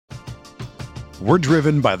We're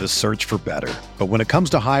driven by the search for better. But when it comes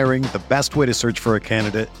to hiring, the best way to search for a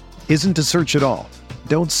candidate isn't to search at all.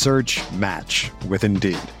 Don't search, match with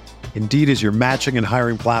Indeed. Indeed is your matching and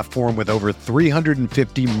hiring platform with over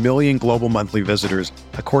 350 million global monthly visitors,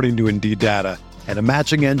 according to Indeed data, and a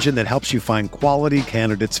matching engine that helps you find quality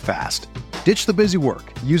candidates fast. Ditch the busy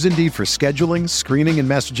work. Use Indeed for scheduling, screening, and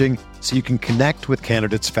messaging so you can connect with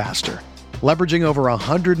candidates faster. Leveraging over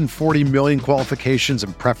 140 million qualifications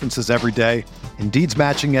and preferences every day, Indeed's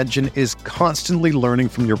matching engine is constantly learning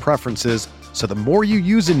from your preferences, so the more you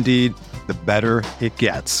use Indeed, the better it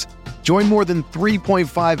gets. Join more than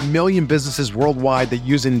 3.5 million businesses worldwide that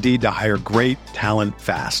use Indeed to hire great talent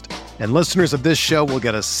fast. And listeners of this show will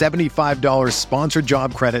get a $75 sponsored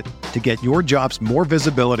job credit to get your jobs more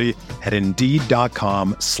visibility at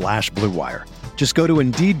Indeed.com/Blue Wire. Just go to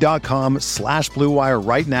Indeed.com/Blue Wire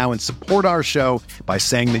right now and support our show by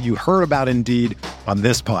saying that you heard about Indeed on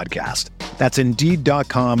this podcast. That's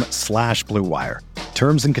Indeed.com/Blue Wire.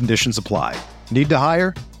 Terms and conditions apply. Need to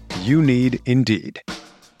hire? You need Indeed.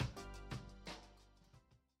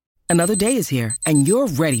 Another day is here, and you're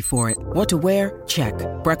ready for it. What to wear? Check.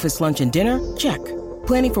 Breakfast, lunch, and dinner? Check.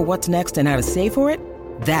 Planning for what's next and how to save for it?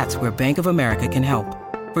 That's where Bank of America can help.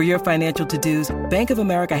 For your financial to-dos, Bank of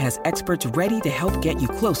America has experts ready to help get you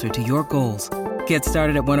closer to your goals. Get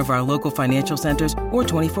started at one of our local financial centers or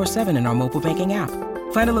 24/7 in our mobile banking app.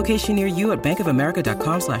 Find a location near you at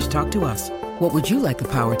bankofamerica.com/talktous. What would you like the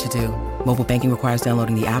power to do? Mobile banking requires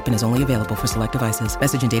downloading the app and is only available for select devices.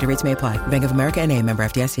 Message and data rates may apply. Bank of America N.A., member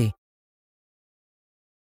FDIC.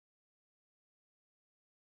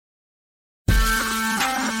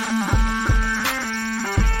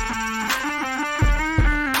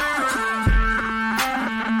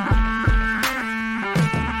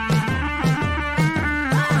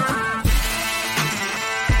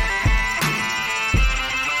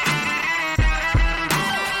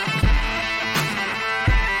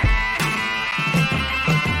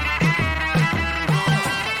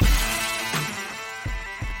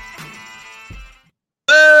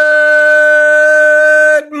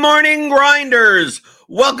 Grinders,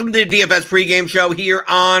 welcome to the DFS pregame show here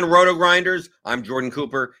on Roto Grinders. I'm Jordan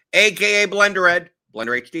Cooper, aka Blenderhead,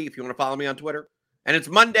 Blender HD if you want to follow me on Twitter. And it's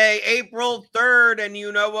Monday, April 3rd, and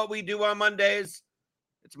you know what we do on Mondays?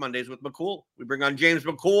 It's Mondays with McCool. We bring on James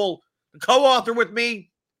McCool, the co-author with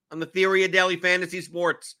me on the Theory of Daily Fantasy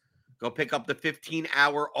Sports. Go pick up the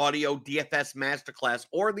 15-hour audio DFS masterclass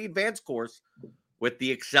or the advanced course with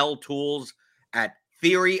the Excel tools at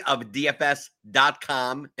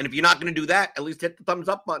theoryofdfs.com. And if you're not going to do that, at least hit the thumbs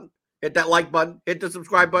up button, hit that like button, hit the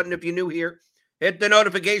subscribe button if you're new here, hit the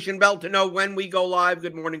notification bell to know when we go live.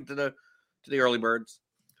 Good morning to the early birds.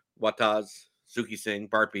 Wataz, Suki Singh,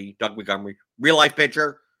 Bart B, Doug Montgomery, real life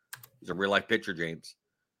pitcher. He's a real life pitcher, James.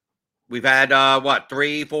 We've had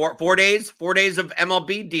 4 days of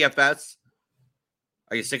MLB DFS.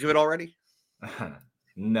 Are you sick of it already?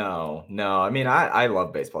 No. I mean, I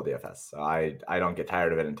love baseball DFS. So I don't get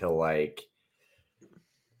tired of it until like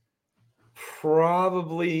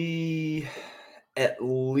probably at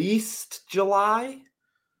least July.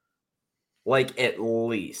 Like at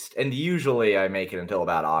least. And usually I make it until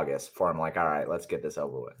about August before I'm like, all right, let's get this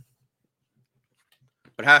over with.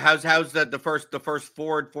 But how's the first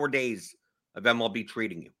 4 days of MLB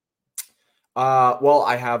treating you? Well,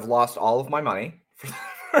 I have lost all of my money for the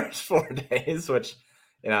first 4 days, which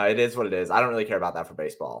it is what it is. I don't really care about that for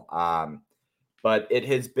baseball. But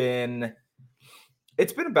it's been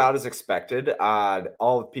about as expected.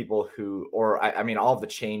 All of people all of the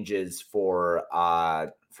changes for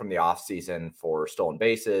from the off season for stolen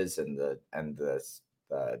bases and the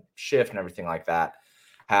shift and everything like that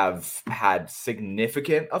have had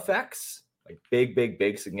significant effects, like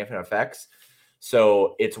big significant effects.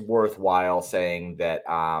 So it's worthwhile saying that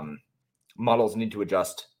models need to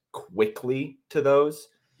adjust quickly to those.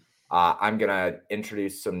 I'm going to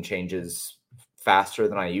introduce some changes faster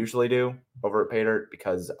than I usually do over at PayDirt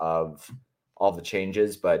because of all the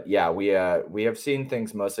changes. But yeah, we have seen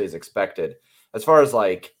things mostly as expected. As far as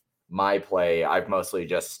like my play, I've mostly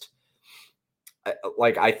just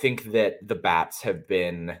I think that the bats have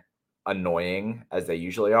been annoying as they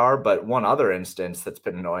usually are. But one other instance that's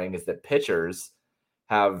been annoying is that pitchers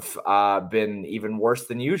have been even worse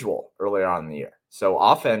than usual earlier on in the year. So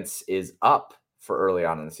offense is up for early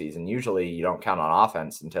on in the season. Usually you don't count on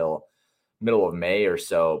offense until middle of May or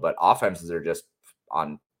so, but offenses are just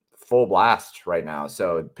on full blast right now.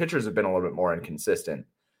 So pitchers have been a little bit more inconsistent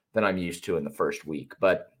than I'm used to in the first week,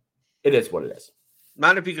 but it is what it is.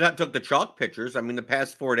 Not if you took the chalk pitchers. I mean, the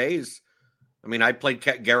past 4 days, I played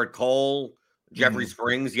Garrett Cole, Jeffrey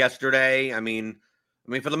Springs yesterday. I mean,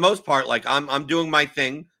 I mean, for the most part, like I'm doing my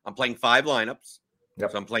thing. I'm playing 5 lineups.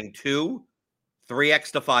 Yep. So I'm playing 2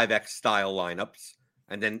 3x to 5x style lineups,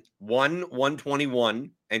 and then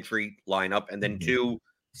 121 entry lineup, and then 2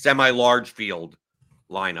 semi-large field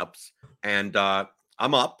lineups. And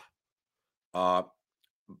I'm up.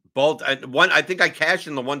 Both one, I think I cashed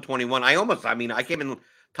in the 121. I came in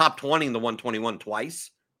top 20 in the 121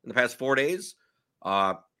 twice in the past 4 days.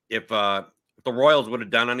 If the Royals would have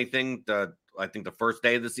done anything, I think the first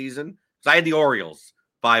day of the season, because I had the Orioles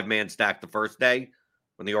 5-man stack the first day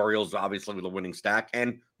when the Orioles obviously were the winning stack,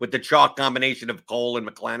 and with the chalk combination of Cole and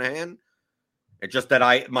McClanahan, it's just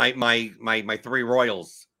that my 3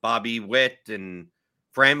 Royals, Bobby Witt and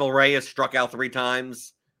Franmil Reyes, struck out 3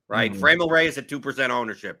 times. Right, Franmil Reyes at 2%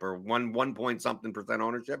 ownership or 1 point something percent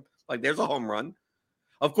ownership. Like, there's a home run.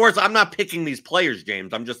 Of course, I'm not picking these players,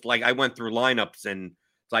 James. I'm just like, I went through lineups and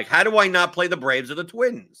it's like, how do I not play the Braves or the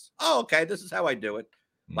Twins? Oh, okay, this is how I do it.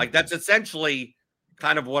 Like, that's essentially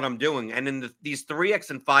kind of what I'm doing. And in these 3x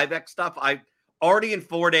and 5x stuff, I've already in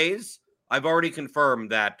 4 days, I've already confirmed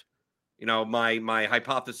that, my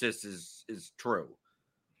hypothesis is true.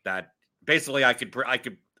 That basically I could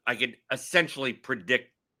essentially predict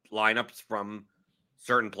lineups from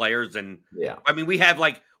certain players. And I mean, we had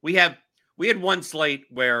one slate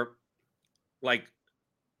where like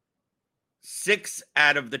 6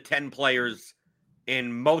 out of the 10 players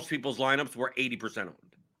in most people's lineups were 80% owned.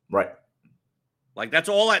 Right. Like that's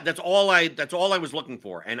all I was looking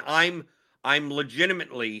for. And I'm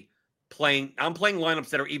legitimately playing lineups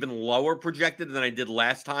that are even lower projected than I did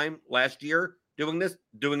last year doing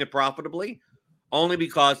it profitably, only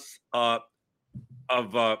because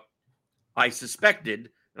I suspected,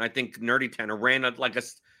 and I think Nerdy Tenor ran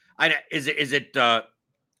is it a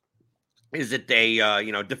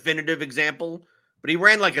definitive example? But he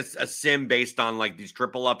ran like a sim based on like these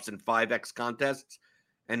triple ups and 5x contests,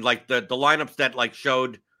 and like the lineups that like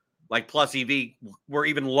showed like plus EV were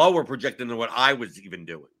even lower projected than what I was even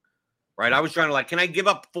doing. Right, I was trying to can I give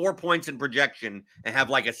up 4 points in projection and have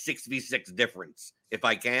like a 6v6 difference if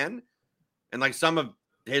I can, and like some of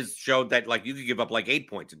his showed that like you could give up like 8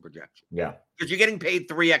 points in projection. Yeah. Because you're getting paid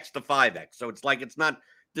 3x to 5x. So it's not,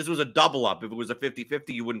 this was a double up. If it was a 50-50,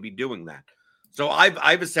 you wouldn't be doing that. So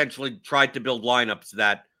I've essentially tried to build lineups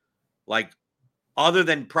that like, other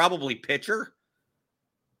than probably pitcher,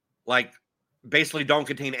 like basically don't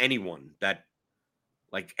contain anyone at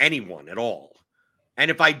all. And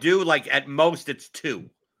if I do, like at most it's 2.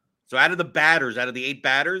 So out of the 8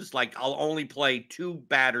 batters, like I'll only play 2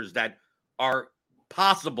 batters that are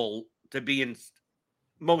possible to be in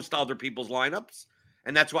most other people's lineups.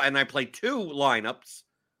 And that's why, and I play 2 lineups,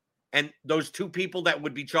 and those 2 people that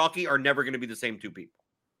would be chalky are never going to be the same 2 people.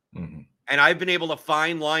 And I've been able to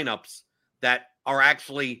find lineups that are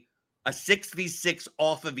actually a 6v6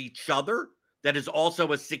 off of each other. That is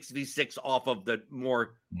also a 6v6 off of the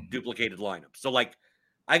more duplicated lineups. So like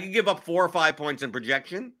I could give up 4 or 5 points in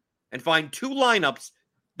projection and find 2 lineups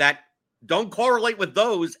that don't correlate with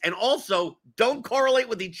those, and also don't correlate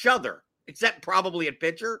with each other, except probably at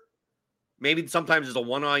pitcher. Maybe sometimes there's a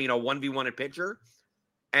 1v1 at pitcher.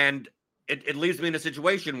 And it leaves me in a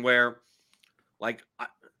situation where, like,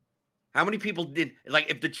 how many people did,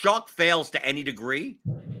 like, if the chalk fails to any degree,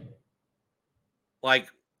 like,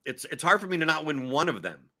 it's hard for me to not win one of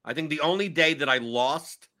them. I think the only day that I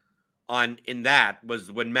lost in that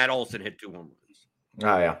was when Matt Olson hit 2 home runs.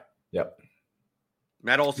 Oh, yeah. Yep.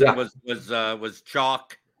 Matt Olson was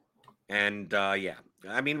chalk, and I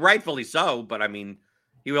mean rightfully so. But I mean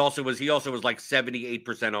he also was like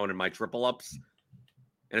 78% owned in my triple ups,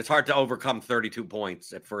 and it's hard to overcome 32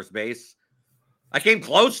 points at first base. I came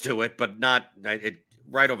close to it, but not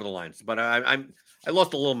right over the lines. But I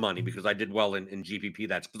lost a little money because I did well in GPP.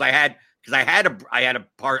 That's because I had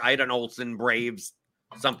an Olsen Braves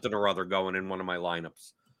something or other going in one of my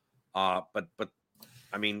lineups. But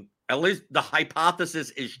I mean, at least the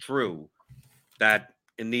hypothesis is true that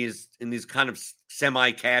in these kind of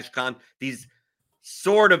semi-cash these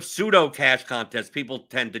sort of pseudo cash contests, people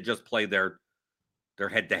tend to just play their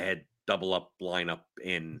head-to-head double up lineup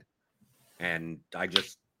in, and I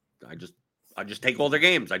just take all their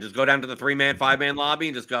games. I just go down to the 3-man, 5-man lobby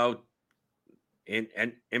and just go in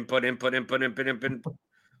and input,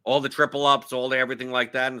 all the triple ups, all the everything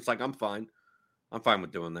like that, and it's like I'm fine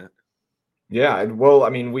with doing that. Yeah, well, I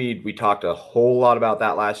mean, we talked a whole lot about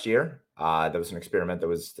that last year. That was an experiment that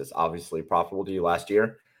was obviously profitable to you last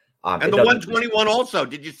year. And the 121 also.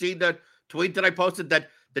 Did you see the tweet that I posted that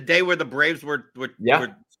the day where the Braves were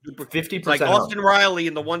super 50%? like Austin Riley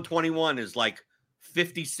in the 121 is like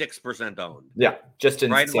 56% owned. Yeah, just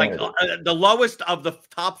right. Like insanity. the lowest of the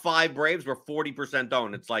top 5 Braves were 40%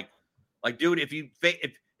 owned. It's like, dude, if you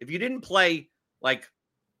didn't play like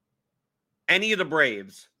any of the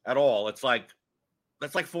Braves at all, it's like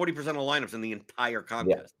that's like 40% of the lineups in the entire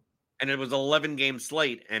contest. And it was an 11-game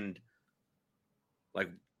slate, and like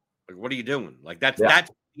what are you doing? Like that's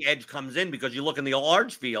the edge comes in, because you look in the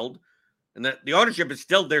large field, and the ownership is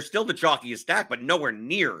they're still the chalkiest stack, but nowhere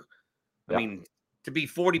near. I mean, to be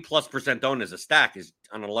 40+% owned as a stack is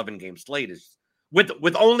on an 11-game slate is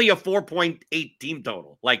with only a 4.8 team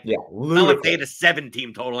total. Like, not like they had a 7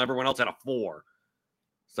 team total, everyone else had a 4.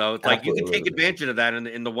 So it's like you can take advantage of that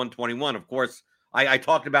in the 121. Of course, I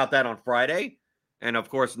talked about that on Friday, and of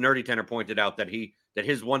course, Nerdy Tenor pointed out that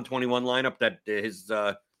his 121 lineup that his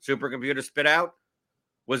supercomputer spit out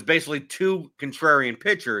was basically 2 contrarian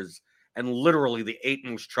pitchers and literally the 8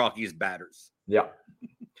 most chalkiest batters. Yeah.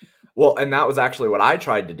 Well, and that was actually what I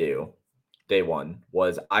tried to do day one.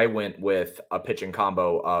 Was I went with a pitching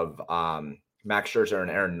combo of Max Scherzer and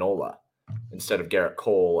Aaron Nola instead of Garrett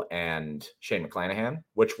Cole and Shane McClanahan,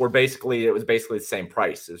 which were basically the same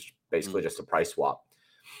price. It was basically just a price swap.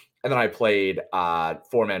 And then I played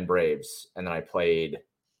 4-man Braves, and then I played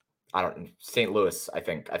St. Louis. I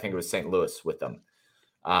think it was St. Louis with them.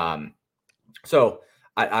 So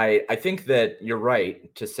I think that you're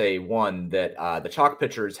right to say, one, that the chalk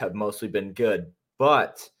pitchers have mostly been good,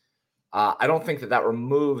 but I don't think that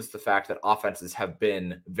removes the fact that offenses have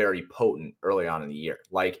been very potent early on in the year.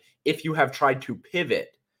 Like, if you have tried to pivot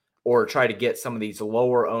or try to get some of these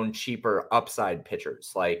lower owned, cheaper upside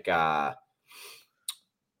pitchers, like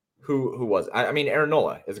who was, I mean, Aaron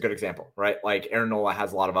Nola is a good example, right? Like, Aaron Nola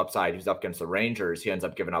has a lot of upside. He's up against the Rangers. He ends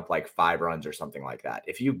up giving up like 5 runs or something like that.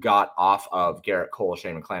 If you got off of Garrett Cole,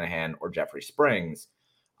 Shane McClanahan, or Jeffrey Springs,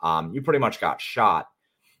 you pretty much got shot.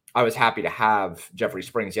 I was happy to have Jeffrey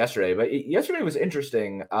Springs yesterday, but yesterday was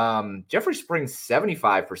interesting. Jeffrey Springs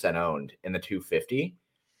 75% owned in the 250.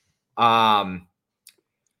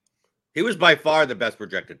 He was by far the best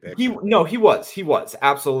projected pitch. He was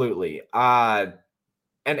absolutely.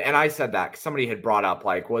 And I said that 'cause somebody had brought up,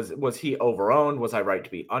 like, was he overowned? Was I right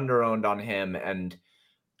to be underowned on him? And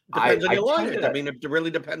depends on your lineup. I mean, it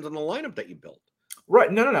really depends on the lineup that you built.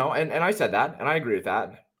 Right. No. And I said that, and I agree with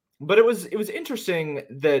that. But it was interesting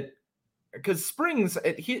that, because Springs,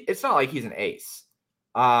 it's not like he's an ace.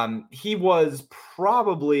 He was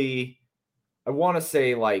probably, I want to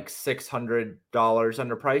say, like $600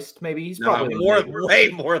 underpriced. Maybe he's probably way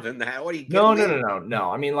more than that. What are you?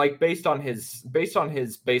 No. I mean, like, based on his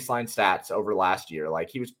baseline stats over last year,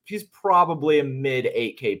 like he's probably a mid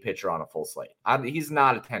 8K pitcher on a full slate. He's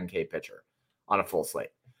not a 10K pitcher on a full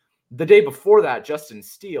slate. The day before that, Justin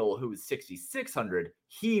Steele, who was 6,600,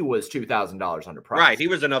 he was $2,000 underpriced. Right, he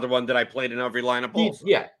was another one that I played in every lineup.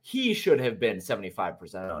 He should have been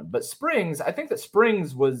 75% owned. But Springs, I think that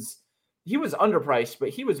Springs was underpriced, but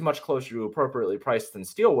he was much closer to appropriately priced than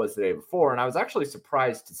Steele was the day before. And I was actually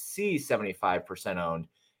surprised to see 75% owned,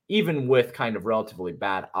 even with kind of relatively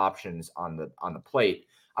bad options on the plate.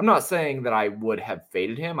 I'm not saying that I would have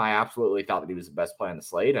faded him. I absolutely thought that he was the best play on the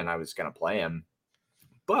slate, and I was going to play him.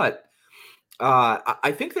 But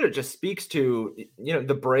I think that it just speaks to,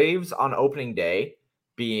 the Braves on opening day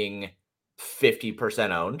being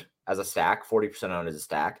 50% owned as a stack, 40% owned as a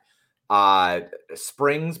stack.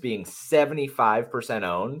 Springs being 75%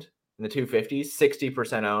 owned in the 250s,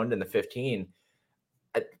 60% owned in the 15.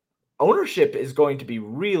 Ownership is going to be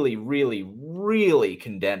really, really, really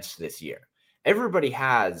condensed this year. Everybody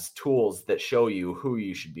has tools that show you who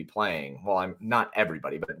you should be playing. Well, I'm not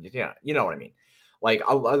everybody, but you know what I mean. Like,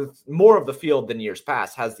 more of the field than years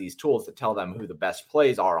past has these tools that tell them who the best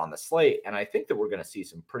plays are on the slate. And I think that we're going to see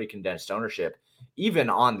some pretty condensed ownership, even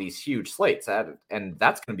on these huge slates. And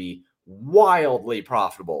that's going to be wildly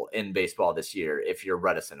profitable in baseball this year if you're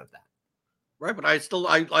reticent of that. Right, but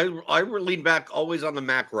I lean back always on the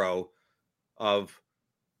macro of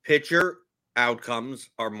pitcher outcomes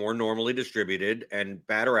are more normally distributed and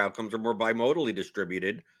batter outcomes are more bimodally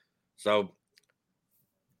distributed. So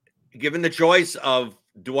given the choice of,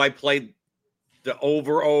 do I play the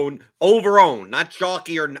overowned, not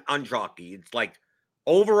chalky or unchalky? It's like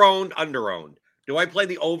overowned, underowned. Do I play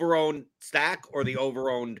the overowned stack or the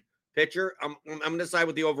overowned pitcher? I'm going to side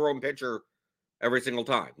with the overowned pitcher every single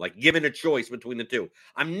time. Like, given a choice between the two,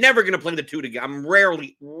 I'm never going to play the two together. I'm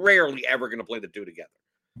rarely ever going to play the two together.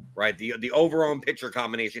 Right, the overowned pitcher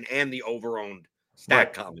combination and the overowned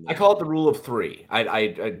stack combination. I call it the rule of 3.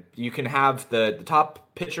 You can have the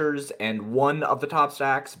top pitchers and one of the top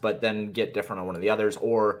stacks, but then get different on one of the others,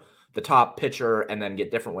 or the top pitcher and then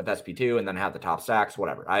get different with SP2 and then have the top stacks,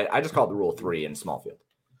 whatever. I just call it the rule of 3 in small field.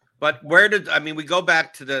 But we go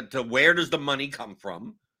back to where does the money come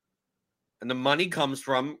from? And the money comes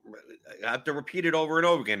from, I have to repeat it over and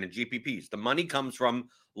over again in GPPs. The money comes from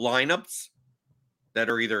lineups that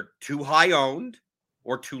are either too high owned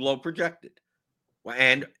or too low projected.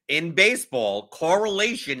 And in baseball,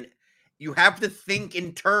 correlation, you have to think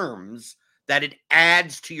in terms that it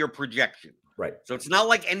adds to your projection. Right. So it's not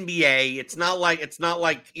like NBA. It's not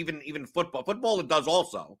like even football. Football it does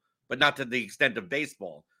also, but not to the extent of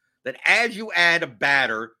baseball. That as you add a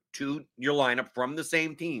batter to your lineup from the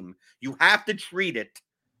same team, you have to treat it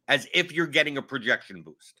as if you're getting a projection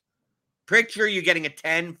boost. Picture you're getting a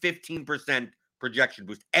 10, 15% projection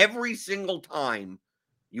boost every single time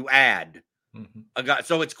you add a guy.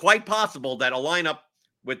 So it's quite possible that a lineup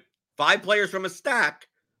with 5 players from a stack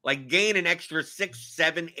like gain an extra 6,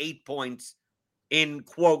 7, 8 points in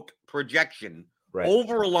quote projection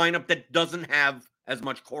over a lineup that doesn't have as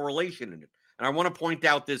much correlation in it. And I want to point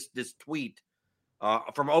out this tweet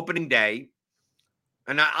from opening day.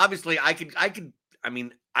 And obviously I don't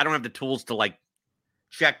have the tools to like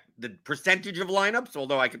check the percentage of lineups,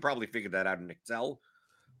 although I could probably figure that out in Excel.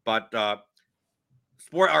 But our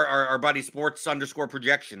buddy sports _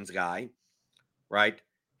 projections guy, right?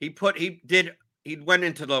 He went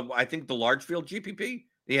into the large field GPP.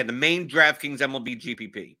 He had the main DraftKings MLB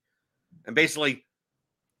GPP. And basically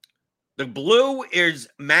the blue is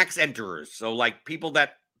max enterers. So like people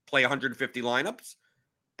that play 150 lineups,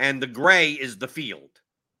 and the gray is the field,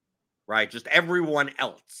 right? Just everyone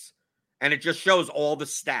else. And it just shows all the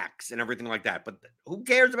stacks and everything like that. But who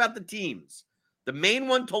cares about the teams? The main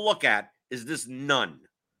one to look at is this none.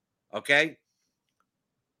 Okay?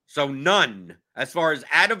 So none, as far as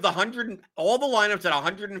out of the 100, all the lineups at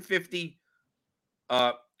 150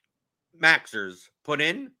 maxers put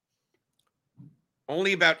in,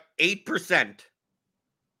 only about 8%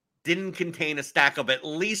 didn't contain a stack of at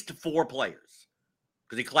least 4 players.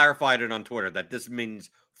 Because he clarified it on Twitter that this means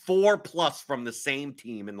 4+ from the same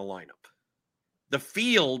team in the lineup. The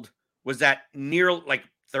field was at near like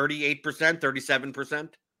 38%, 37%.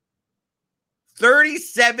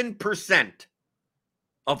 37%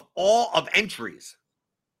 of all of entries,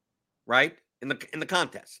 right? In the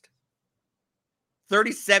contest.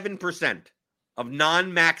 37% of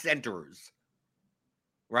non-max enterers,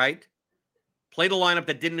 right? Played a lineup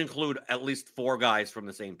that didn't include at least 4 guys from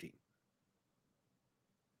the same team.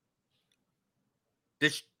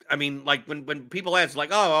 When people ask,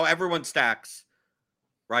 like, oh, everyone stacks,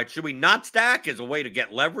 right? Should we not stack as a way to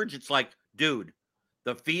get leverage? It's like, dude,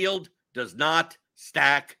 the field does not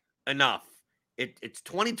stack enough. It's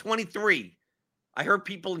 2023. I heard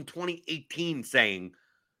people in 2018 saying,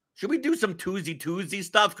 should we do some Tuesday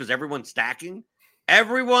stuff because everyone's stacking?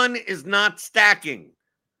 Everyone is not stacking,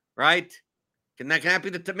 right? Can that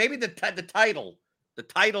be maybe the title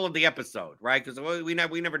of the episode, right? Because we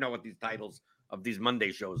never know what these titles of these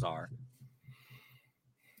Monday shows are.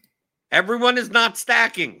 Everyone is not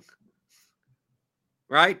stacking,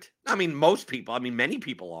 right? Many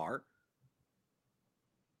people are.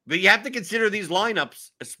 But you have to consider these lineups,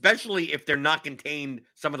 especially if they're not contained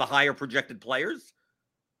some of the higher projected players,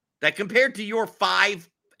 that compared to your 5X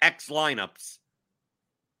lineups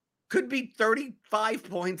could be 35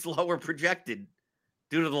 points lower projected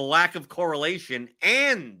due to the lack of correlation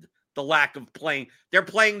and the lack of playing. They're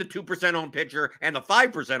playing the 2% owned pitcher and the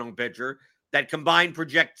 5% owned pitcher that combined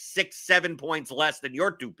project 6-7 points less than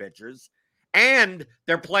your 2 pitchers. And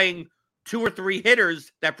they're playing 2 or 3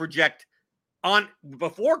 hitters that project on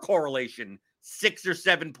before correlation 6 or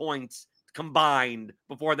 7 points combined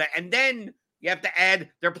before that. And then you have to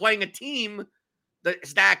add, they're playing a team, the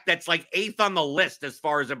stack that's like 8th on the list as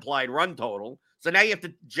far as implied run total. So now you have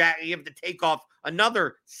to take off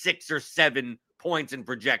another 6 or 7 points in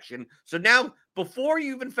projection. So now before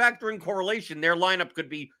you even factor in correlation, their lineup could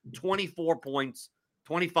be 24 points,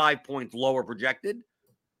 25 points lower projected.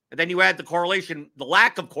 And then you add the correlation, the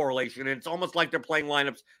lack of correlation, and it's almost like they're playing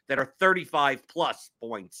lineups that are 35 plus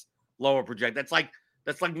points lower projected. That's like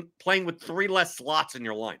playing with 3 less slots in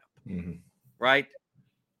your lineup, right?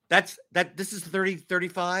 This is 30,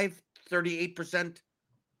 35, 38%.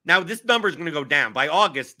 Now this number is going to go down. By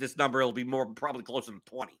August, this number will be probably closer to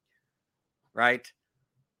 20, right?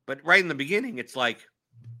 But right in the beginning, it's like,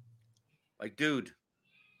 dude,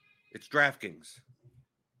 it's DraftKings.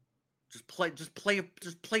 Just play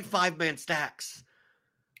 5-man stacks.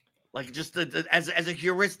 Like just as a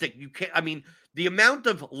heuristic, you can't. The amount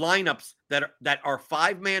of lineups that are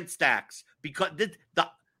 5-man stacks, because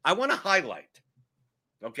I want to highlight.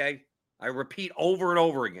 Okay, I repeat over and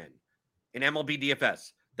over again in MLB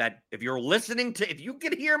DFS, that if you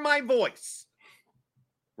can hear my voice,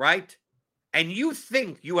 right? And you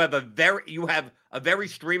think you have a very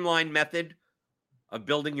streamlined method of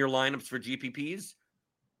building your lineups for GPPs,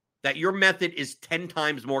 that your method is 10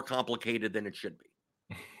 times more complicated than it should be.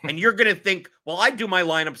 And you're going to think, well, I do my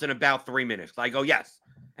lineups in about 3 minutes. I go, yes.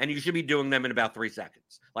 And you should be doing them in about 3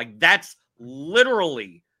 seconds. Like, that's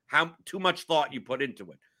literally how too much thought you put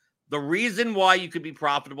into it. The reason why you could be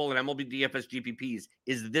profitable in MLB DFS GPPs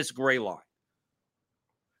is this gray line.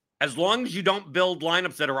 As long as you don't build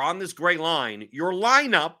lineups that are on this gray line, your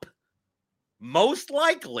lineup most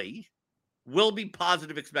likely will be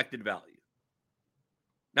positive expected value.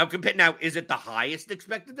 Now, is it the highest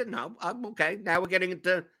expected? No, okay. Now we're getting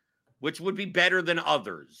into which would be better than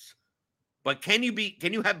others. But can you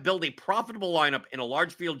build a profitable lineup in a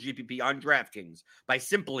large field GPP on DraftKings by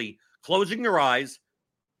simply closing your eyes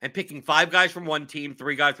and picking 5 guys from one team,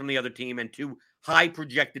 3 guys from the other team, and 2 high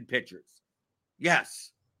projected pitchers?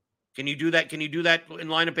 Yes. Can you do that? Can you do that in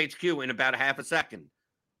Lineup HQ in about a half a second?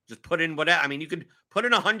 Just put in whatever. I mean, you could put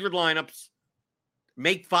in 100 lineups,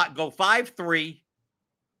 go 5-3,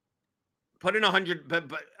 put in 100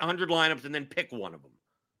 lineups, and then pick one of them.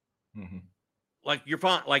 Mm-hmm. Like, you're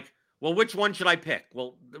fine. Like, well, which one should I pick?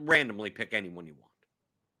 Well, randomly pick anyone you want.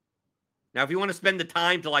 Now, if you want to spend the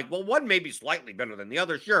time to one may be slightly better than the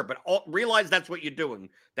other, sure, but realize that's what you're doing.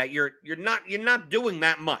 That you're not doing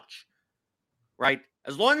that much, right?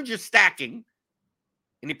 As long as you're stacking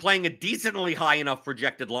and you're playing a decently high enough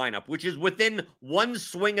projected lineup, which is within one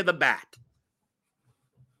swing of the bat.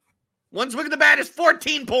 One swing of the bat is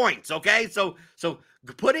 14 points, okay? So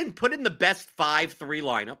put in the best 5-3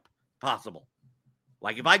 lineup possible.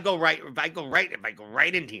 Like, if I go right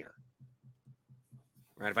in here,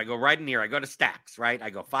 right? If I go right in here, I go to stacks, right? I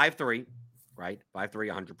go 5-3, right?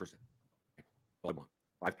 5-3, 100%.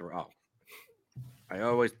 5-3. Oh, I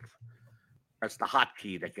always press the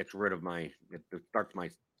hotkey that gets rid of it starts my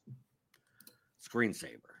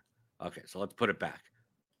screensaver. Okay, so let's put it back.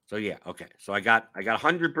 So yeah, okay. So I got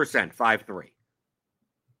 100% 5-3.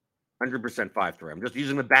 100% 5-3. I'm just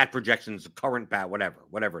using the bat projections, current bat,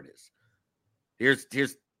 whatever it is. Here's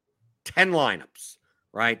 10 lineups,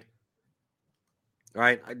 right?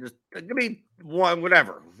 Right? Give me one,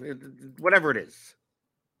 whatever it is.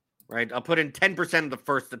 Right? I'll put in 10%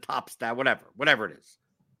 of the top stat, whatever it is.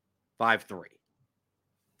 5-3.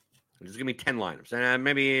 Just give me 10 lineups. And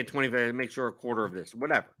maybe 20, make sure a quarter of this,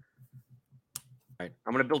 whatever. Right?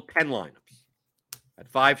 I'm going to build 10 lineups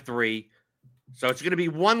at 5-3. So it's going to be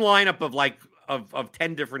one lineup of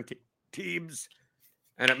 10 different teams,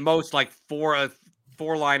 and at most four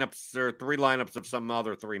lineups or 3 lineups of some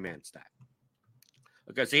other 3-man stack.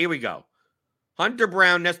 Okay, so here we go. Hunter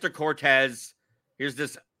Brown, Nestor Cortez. Here's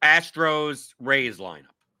this Astros Rays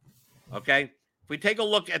lineup. Okay? If we take a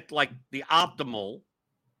look at the optimal,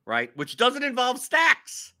 right, which doesn't involve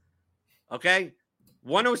stacks. Okay?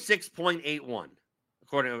 106.81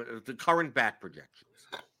 according to the current bat projections.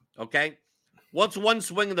 Okay? What's one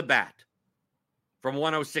swing of the bat from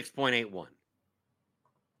 106.81?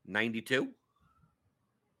 92?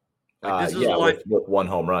 This is with one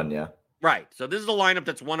home run, yeah. Right. So this is a lineup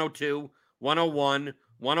that's 102, 101,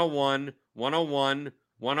 101, 101,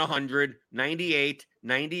 100, 98,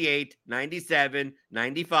 98, 97,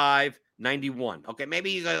 95, 91. Okay,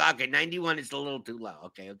 maybe you go, 91 is a little too low.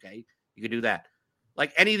 Okay. You can do that.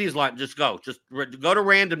 Like any of these lines, just go to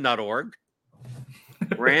random.org,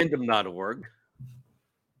 random.org,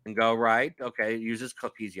 and go right. Okay, uses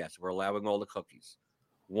cookies. Yes, we're allowing all the cookies.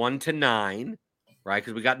 1 to 9, right?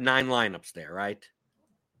 Because we got 9 lineups there, right?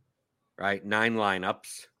 Right, 9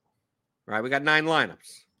 lineups. Right, we got 9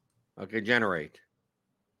 lineups. Okay, generate.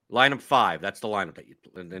 Lineup 5, that's the lineup that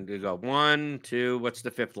and then you go 1, 2, what's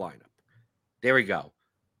the 5th lineup? There we go.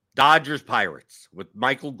 Dodgers Pirates with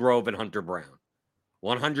Michael Grove and Hunter Brown.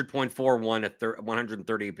 100.41 at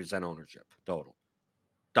 138% ownership total.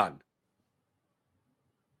 Done.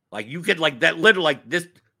 Like you could that literally this.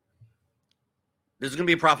 This is going to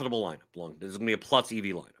be a profitable lineup. This is going to be a plus EV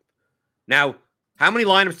lineup. Now, how many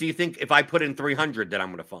lineups do you think if I put in 300 that I'm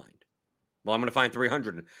going to find? Well, I'm going to find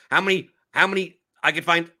 300. How many? I could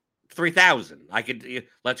find 3,000.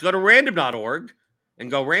 Let's go to random.org and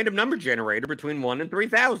go random number generator between 1 and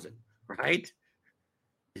 3,000, right?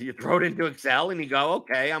 You throw it into Excel and you go,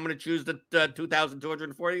 okay, I'm going to choose the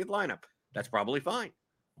 2,240th lineup. That's probably fine.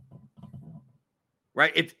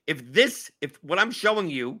 Right? If what I'm showing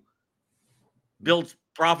you builds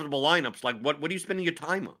profitable lineups, what are you spending your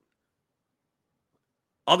time on?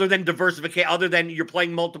 Other than diversification, other than you're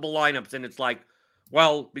playing multiple lineups and it's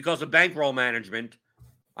because of bankroll management,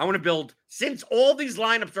 I want to build, since all these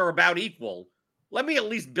lineups are about equal, let me at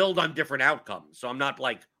least build on different outcomes. So I'm not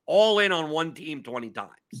like all in on one team 20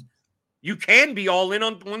 times. You can be all in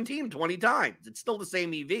on one team 20 times. It's still the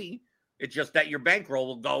same EV. It's just that your bankroll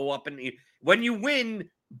will go up. And when you win,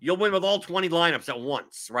 you'll win with all 20 lineups at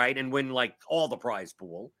once, right? And win like all the prize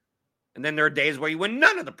pool. And then there are days where you win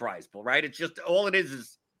none of the prize pool, right? It's just all it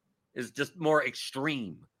is just more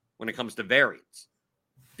extreme when it comes to variance.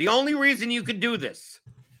 The only reason you could do this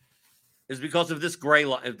is because of this gray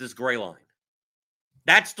line.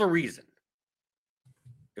 That's the reason.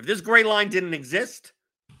 If this gray line didn't exist,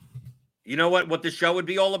 you know what this show would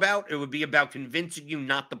be all about? It would be about convincing you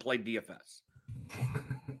not to play DFS.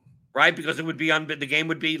 Right? Because it would be the game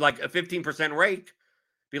would be like a 15% rake.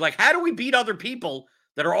 Be like, how do we beat other people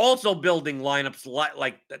that are also building lineups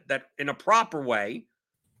like that in a proper way?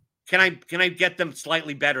 Can I get them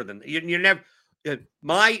slightly better than you never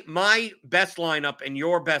my best lineup and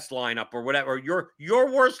your best lineup or whatever,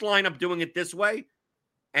 your worst lineup doing it this way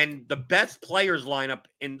and the best players lineup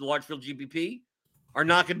in large field GPP are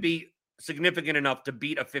not going to be significant enough to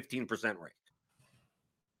beat a 15% rate.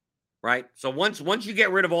 Right? So once you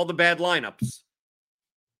get rid of all the bad lineups,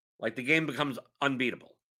 like the game becomes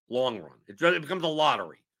unbeatable, long run. It becomes a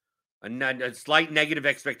lottery, a slight negative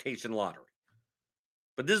expectation lottery.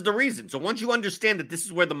 But this is the reason. So once you understand that this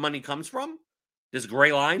is where the money comes from, this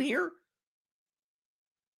gray line here,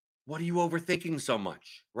 what are you overthinking so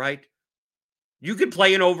much, right? You could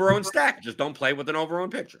play an over-owned stack. Just don't play with an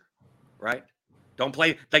over-owned pitcher, right? Don't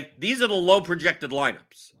play like these are the low projected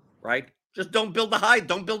lineups, right? Just don't build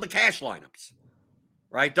the cash lineups,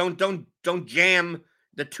 right? Don't jam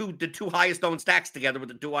the two highest owned stacks together with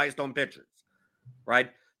the two highest owned pitchers,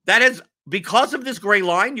 right? That is because of this gray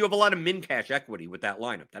line. You have a lot of min cash equity with that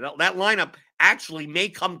lineup. That lineup actually may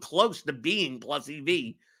come close to being plus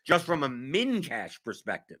EV just from a min cash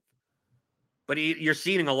perspective, but you're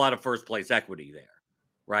seeing a lot of first place equity there,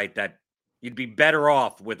 right? That you'd be better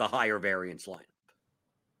off with a higher variance lineup.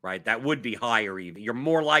 Right, that would be higher EV. You're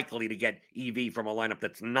more likely to get EV from a lineup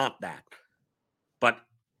that's not that. But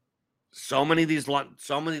so many of these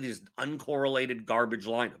uncorrelated garbage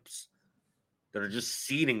lineups that are just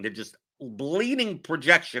seeding, they're just bleeding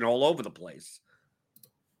projection all over the place.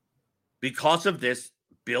 Because of this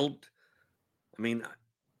build, I mean,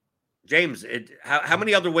 James, how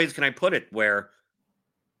many other ways can I put it where,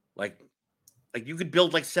 like you could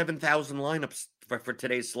build like 7,000 lineups for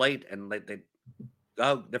today's slate, and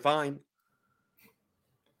they're fine.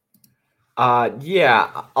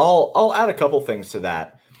 Yeah, I'll add a couple things to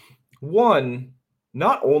that. One,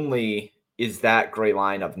 not only is that gray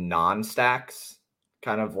line of non-stacks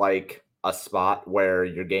kind of like a spot where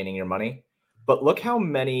you're gaining your money, but look how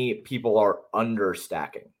many people are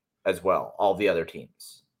understacking as well, all the other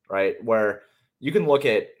teams, right? Where you can look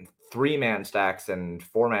at 3-man stacks and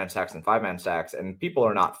 4-man stacks and 5-man stacks, and people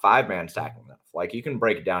are not 5-man stacking enough. Like you can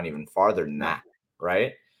break it down even farther than that.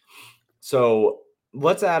 Right. So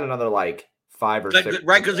let's add another like 5 or 6.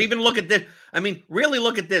 Right. Because even look at this. I mean, really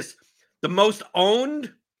look at this. The most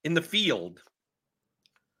owned in the field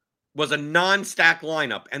was a non-stack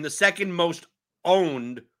lineup. And the second most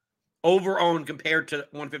over-owned compared to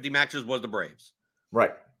 150 maxes was the Braves.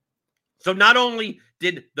 Right. So not only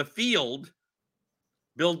did the field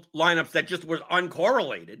build lineups that just were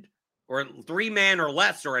uncorrelated or 3-man or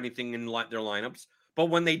less or anything in their lineups, but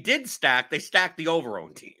when they did stack, they stacked the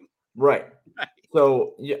over-owned team. Right.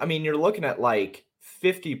 So, I mean, you're looking at like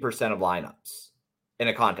 50% of lineups in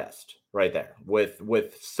a contest right there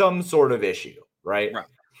with some sort of issue, right? Right.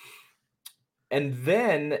 And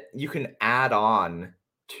then you can add on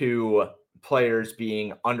to players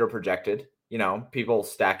being underprojected, people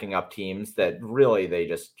stacking up teams that really they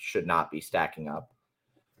just should not be stacking up.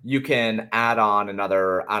 You can add on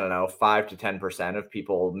another, 5 to 10% of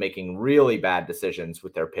people making really bad decisions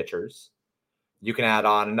with their pitchers. You can add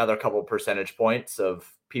on another couple percentage points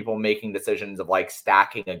of people making decisions of like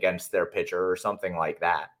stacking against their pitcher or something like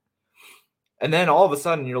that. And then all of a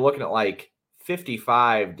sudden you're looking at like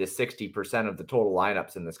 55 to 60% of the total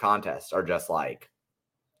lineups in this contest are just like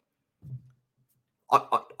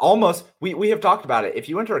almost, we have talked about it. If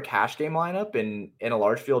you enter a cash game lineup in a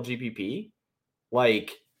large field GPP,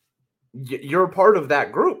 like you're a part of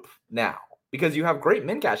that group now because you have great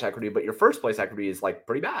min cash equity, but your first place equity is like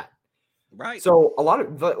pretty bad. Right. So a lot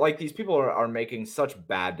of these people are making such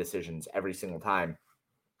bad decisions every single time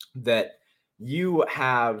that you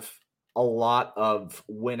have a lot of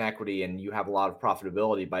win equity and you have a lot of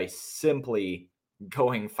profitability by simply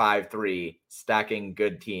going 5-3, stacking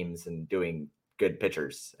good teams and doing good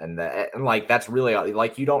pitchers. And like, that's really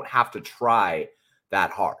like, you don't have to try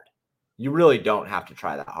that hard. You really don't have to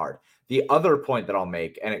try that hard. The other point that I'll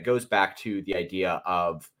make, and it goes back to the idea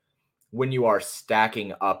of when you are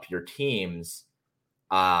stacking up your teams,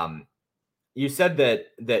 you said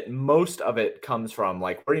that most of it comes from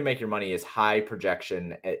like where you make your money is high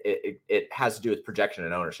projection. It has to do with projection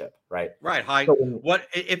and ownership, right? Right. High. So What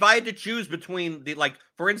if I had to choose between like,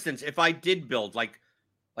 for instance, if I did build like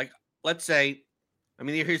let's say, I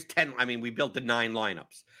mean, here's 10. I mean, we built the 9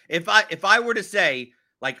 lineups. If I were to say,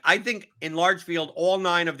 like, I think in large field, all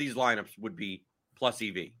 9 of these lineups would be plus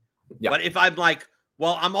EV. Yeah. But if I'm like,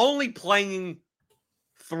 well, I'm only playing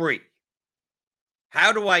 3.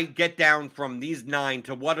 How do I get down from these 9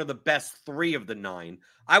 to what are the best 3 of the 9?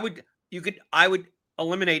 I would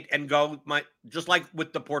eliminate and go just like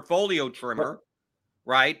with the portfolio trimmer,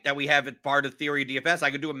 right? That we have at part of Theory DFS. I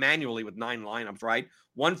could do it manually with 9 lineups, right?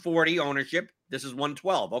 140 ownership. This is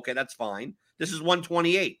 112. Okay, that's fine. This is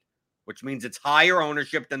 128, which means it's higher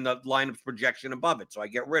ownership than the lineup's projection above it. So I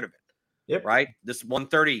get rid of it. Yep. Right? This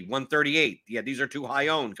 130, 138. Yeah, these are too high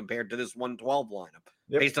owned compared to this 112 lineup.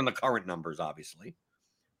 Yep. Based on the current numbers, obviously.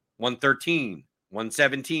 113,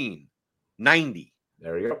 117, 90.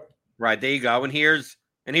 There you go. Right, there you go. And here's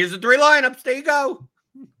the 3 lineups. There you go.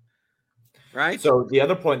 Right? So the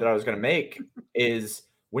other point that I was going to make is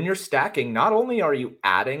when you're stacking, not only are you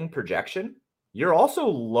adding projection, you're also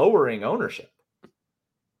lowering ownership.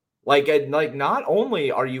 Like not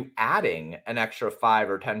only are you adding an extra 5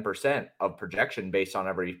 or 10% of projection based on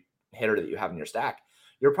every hitter that you have in your stack,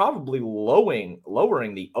 you're probably lowering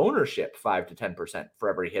the ownership 5 to 10% for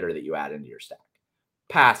every hitter that you add into your stack,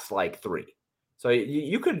 past like 3. So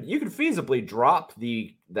you could feasibly drop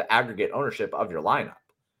the aggregate ownership of your lineup.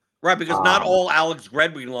 Right, because not all Alex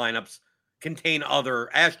Gredwin lineups contain other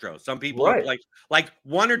Astros. Some people like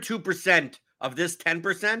 1 or 2% of this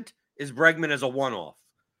 10% is Bregman as a one-off,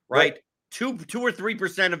 right? 2 or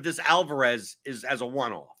 3% of this Alvarez is as a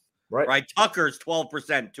one-off. Right. Tucker's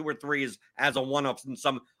 12%, 2 or 3 is as a one-off in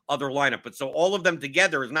some other lineup. But so all of them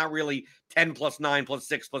together is not really 10 plus 9 plus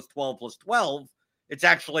 6 plus 12 plus 12. It's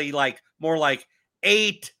actually like more like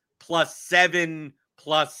 8 plus 7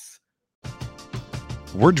 plus.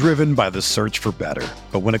 We're driven by the search for better.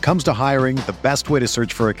 But when it comes to hiring, the best way to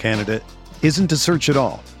search for a candidate isn't to search at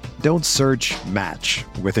all. Don't search, match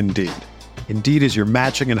with Indeed. Indeed is your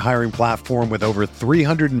matching and hiring platform with over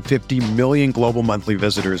 350 million global monthly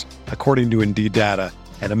visitors, according to Indeed data,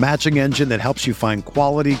 and a matching engine that helps you find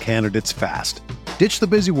quality candidates fast. Ditch the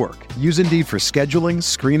busy work. Use Indeed for scheduling,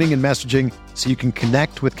 screening, and messaging so you can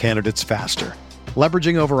connect with candidates faster.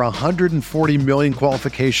 Leveraging over 140 million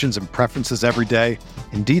qualifications and preferences every day,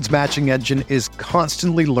 Indeed's matching engine is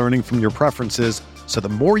constantly learning from your preferences, so the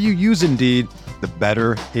more you use Indeed, the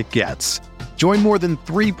better it gets. Join more than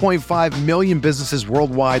 3.5 million businesses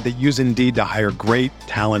worldwide that use Indeed to hire great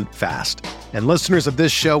talent fast. And listeners of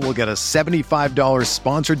this show will get a $75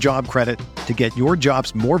 sponsored job credit to get your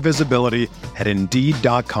jobs more visibility at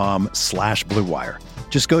Indeed.com/Blue Wire.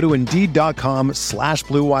 Just go to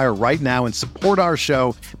Indeed.com/Blue Wire right now and support our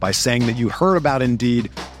show by saying that you heard about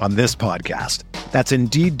Indeed on this podcast. That's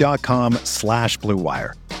Indeed.com/Blue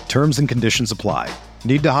Wire. Terms and conditions apply.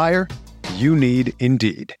 Need to hire? You need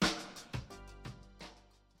Indeed.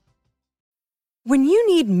 When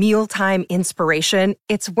you need mealtime inspiration,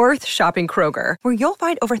 it's worth shopping Kroger, where you'll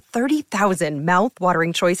find over 30,000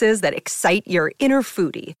 mouth-watering choices that excite your inner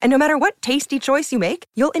foodie. And no matter what tasty choice you make,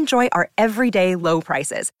 you'll enjoy our everyday low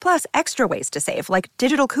prices, plus extra ways to save, like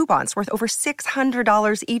digital coupons worth over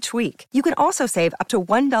 $600 each week. You can also save up to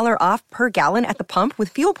 $1 off per gallon at the pump with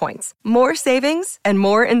fuel points. More savings and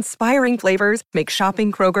more inspiring flavors make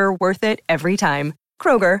shopping Kroger worth it every time.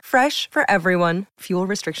 Kroger, fresh for everyone. Fuel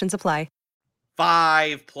restrictions apply.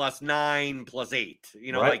 5 plus 9 plus 8,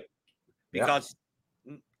 like because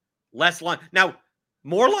less line. Now,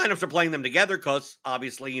 more lineups are playing them together because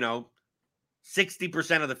obviously,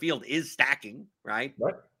 60% of the field is stacking, right?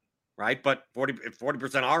 Right. But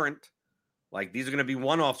 40% aren't. Like these are going to be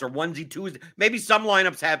one-offs or onesie, twosies. Maybe some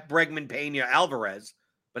lineups have Bregman, Pena, Alvarez,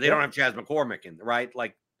 but they don't have Chas McCormick in, right?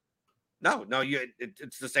 Like, no,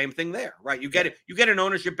 it's the same thing there, right? You get an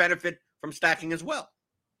ownership benefit from stacking as well.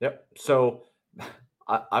 Yep. So,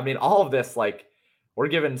 I mean, all of this, like, we're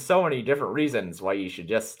given so many different reasons why you should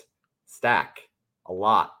just stack a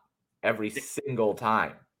lot every single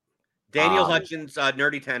time. Daniel Hutchins,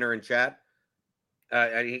 Nerdy Tenor in chat.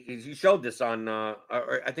 He showed this on,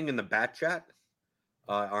 I think in the Bat chat,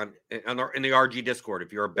 in the RG Discord.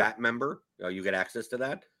 If you're a Bat member, you get access to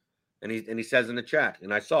that. And he says in the chat,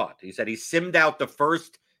 and I saw it. He said he simmed out the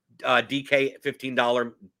first DK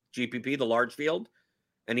 $15 GPP, the large field.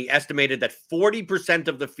 And he estimated that 40%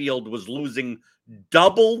 of the field was losing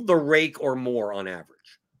double the rake or more on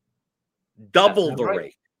average. Double the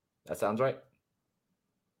rate. That sounds right.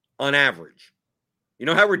 On average. You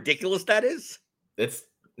know how ridiculous that is? It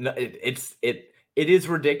is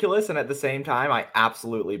ridiculous, and at the same time, I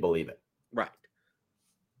absolutely believe it. Right.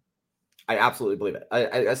 I absolutely believe it,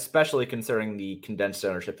 especially considering the condensed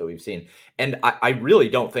ownership that we've seen. And I really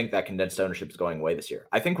don't think that condensed ownership is going away this year.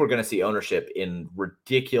 I think we're going to see ownership in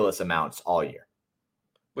ridiculous amounts all year.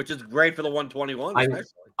 Which is great for the 121, especially.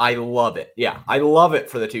 I love it. Yeah, I love it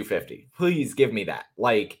for the 250. Please give me that.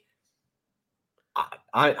 Like,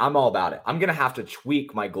 I'm all about it. I'm going to have to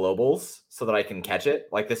tweak my globals so that I can catch it.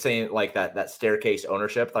 Like the same, like that staircase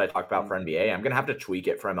ownership that I talked about for NBA. I'm going to have to tweak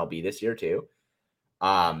it for MLB this year too.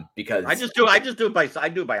 Because I do it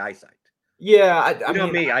by eyesight. Yeah. I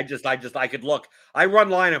mean, me, I could look, I run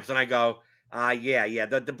lineups and I go, yeah.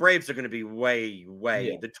 The Braves are going to be way.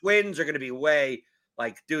 Yeah. The Twins are going to be way.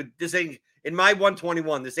 Like, dude, this ain't in my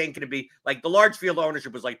 121. This ain't going to be like the large field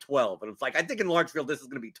ownership was like 12, and it's like I think in large field this is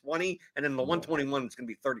going to be 20, and then the 121 it's going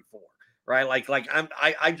to be 34, right?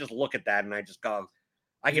 I just look at that and I just go,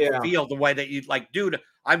 I can feel the way that you like, dude.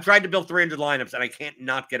 I'm trying to build 300 lineups and I can't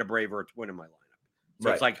not get a Brave or a Twin in my lineup. So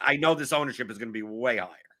It's like I know this ownership is going to be way higher.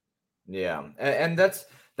 Yeah, and that's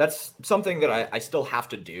something that I still have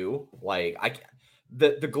to do. Like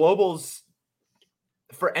the globals.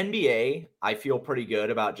 For NBA, I feel pretty good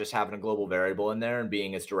about just having a global variable in there and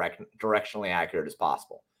being as directionally accurate as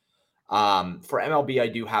possible. For MLB, I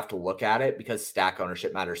do have to look at it because stack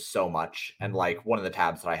ownership matters so much. And like one of the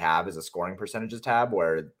tabs that I have is a scoring percentages tab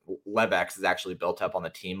where LevX is actually built up on the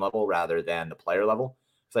team level rather than the player level.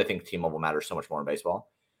 So I think team level matters so much more in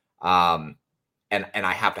baseball. And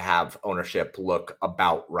I have to have ownership look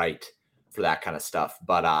about right for that kind of stuff.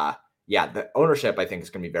 But yeah, the ownership, I think, is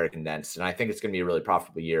going to be very condensed. And I think it's going to be a really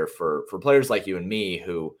profitable year for players like you and me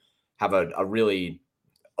who have a really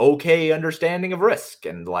okay understanding of risk.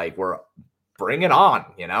 And like, we're bring it on.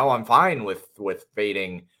 I'm fine with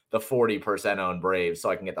fading the 40% owned Braves so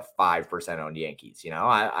I can get the 5% owned Yankees.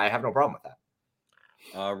 I have no problem with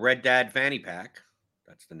that. Red Dad Fanny Pack,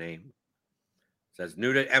 that's the name, says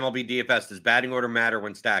new to MLB DFS, does batting order matter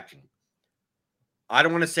when stacking? I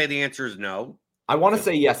don't want to say the answer is no. I want to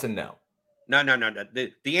say yes and no. No.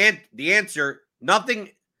 The answer, nothing,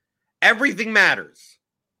 everything matters.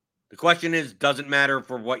 The question is, does it matter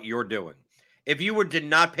for what you're doing? If you did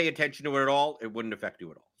not pay attention to it at all, it wouldn't affect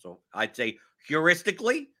you at all. So I'd say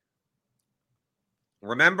heuristically,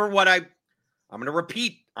 remember what I'm going to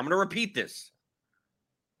repeat this.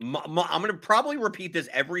 I'm going to probably repeat this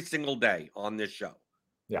every single day on this show.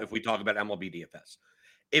 Yeah. If we talk about MLB DFS.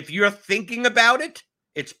 If you're thinking about it,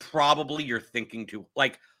 it's probably you're thinking too,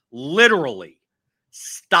 like literally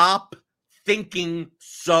stop thinking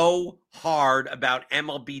so hard about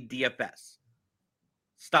MLB DFS.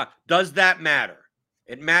 Stop. Does that matter?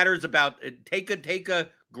 It matters about take a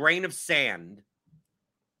grain of sand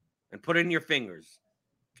and put it in your fingers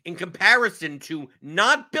in comparison to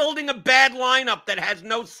not building a bad lineup that has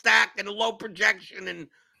no stack and a low projection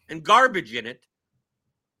and garbage in it.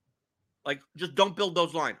 Like, just don't build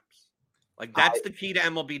those lineups. Like, that's the key to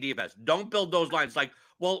MLB DFS. Don't build those lineups. Like,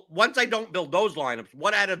 well, once I don't build those lineups,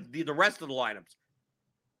 what out of the rest of the lineups?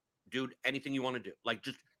 Dude, anything you want to do. Like,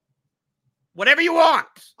 just whatever you want.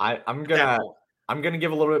 I'm gonna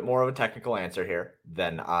give a little bit more of a technical answer here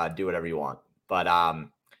than do whatever you want. But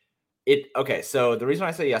okay, so the reason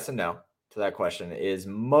I say yes and no to that question is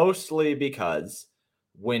mostly because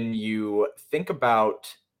when you think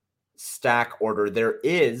about stack order, there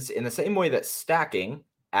is, in the same way that stacking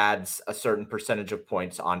adds a certain percentage of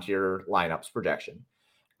points onto your lineup's projection,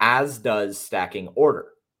 as does stacking order.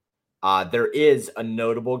 There is a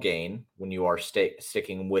notable gain when you are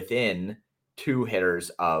sticking within two hitters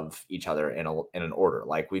of each other in an order.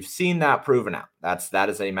 Like, we've seen that proven out. That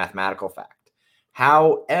is a mathematical fact.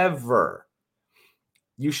 However,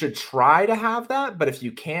 you should try to have that, but if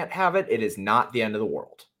you can't have it, it is not the end of the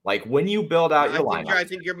world. Like, when you build out your lineup, I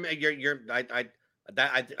think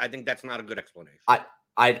I think that's not a good explanation.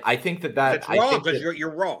 I think that it's wrong because you're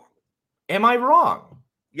wrong. Am I wrong?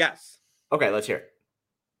 Yes. Okay, let's hear it.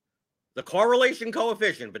 The correlation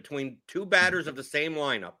coefficient between two batters of the same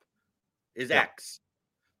lineup is X.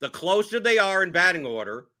 The closer they are in batting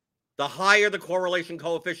order, the higher the correlation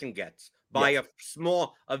coefficient gets by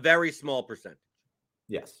a very small percentage.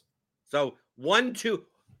 Yes. So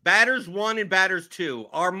batters 1 and batters 2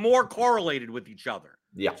 are more correlated with each other.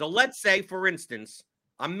 Yeah. So let's say, for instance,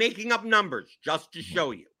 I'm making up numbers just to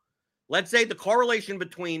show you. Let's say the correlation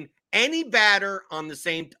between any batter on the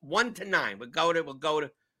same 1 to 9. We'll go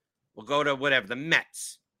to whatever, the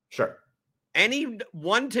Mets. Sure. Any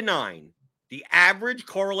 1 to 9, the average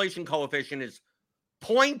correlation coefficient is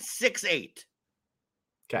 0.68.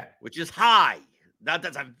 Okay. Which is high.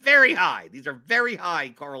 That's a very high. These are very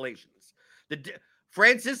high correlations.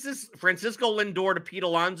 Francisco Lindor to Pete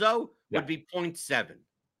Alonso would be 0.7.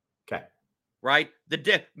 Okay. Right?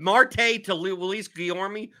 Marte to Luis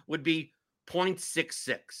Guillorme would be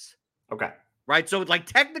 0.66. Okay. Right? So like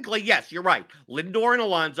technically, yes, you're right. Lindor and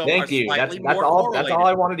Alonso Thank are you. slightly That's more all. correlated. That's all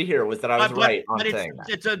I wanted to hear was that I was right on saying that.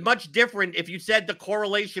 It's a much different if you said the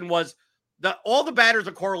correlation was all the batters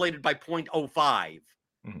are correlated by 0.05.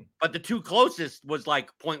 But the two closest was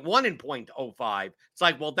like 0.1 and 0.05. It's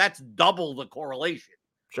like, well, that's double the correlation.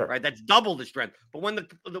 Sure. Right? That's double the strength. But when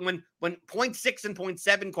 0.6 and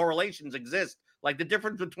 0.7 correlations exist, like the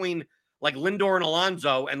difference between like Lindor and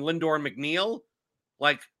Alonso and Lindor and McNeil,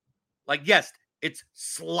 like yes, it's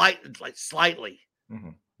slightly.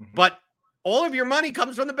 But all of your money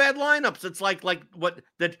comes from the bad lineups. It's like what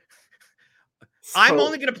that. So, I'm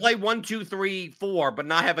only going to play 1, 2, 3, 4, but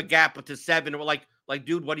not have a gap to 7. Or like,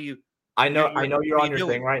 dude, what do you? I know you're on your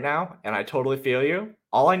thing right now, and I totally feel you.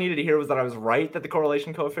 All I needed to hear was that I was right that the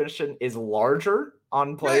correlation coefficient is larger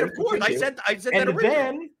on players. Right, of course, I said that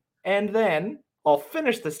originally. And then I'll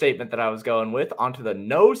finish the statement that I was going with onto the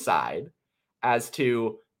no side, as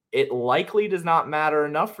to it likely does not matter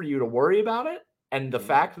enough for you to worry about it. And the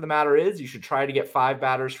fact of the matter is, you should try to get 5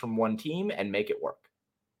 batters from one team and make it work.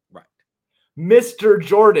 Right. Mr.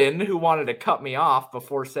 Jordan, who wanted to cut me off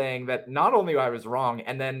before saying that not only I was wrong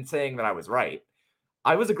and then saying that I was right,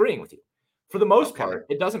 I was agreeing with you. For the most part,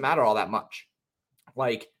 it doesn't matter all that much.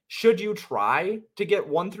 Like, should you try to get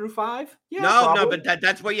 1 through 5? Yeah, no, but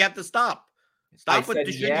that's where you have to stop. Stop with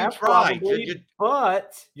the should you try.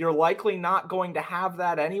 But you're likely not going to have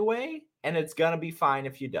that anyway, and it's going to be fine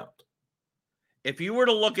if you don't. If you were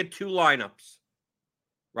to look at 2 lineups,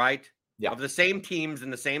 right? Yeah. Of the same teams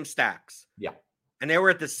and the same stacks. Yeah. And they were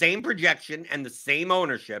at the same projection and the same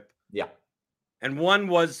ownership. Yeah. And one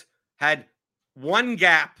had one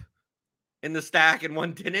gap in the stack and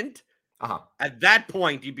one didn't. At that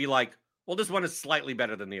point, you'd be like, well, this one is slightly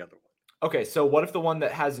better than the other one. Okay, so what if the one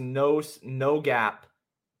that has no gap,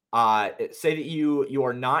 say that you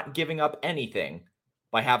are not giving up anything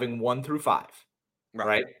by having 1 through 5,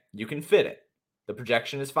 right? You can fit it. The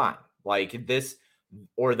projection is fine. Like this,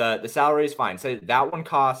 or the salary is fine. Say that one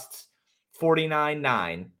costs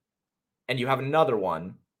 $49.9, and you have another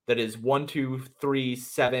one that is 1, 2, 3,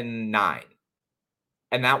 7, 9.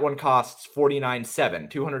 And that one costs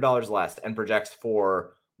 $49.7, $200 less, and projects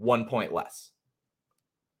for 1 point less.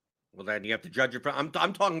 Well, then you have to judge your. I'm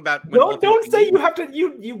talking about. Don't say you have to.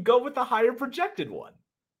 You go with the higher projected one.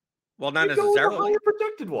 Well, not necessarily. Go with the higher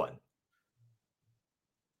projected one.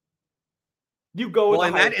 You go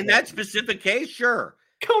with in that specific case, sure.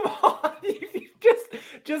 Come on,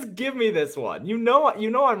 just give me this one. You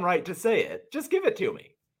know I'm right to say it. Just give it to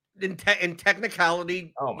me. In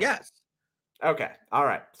technicality, yes. Okay, all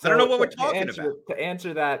right. So I don't know what we're talking about. To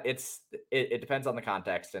answer that, it depends on the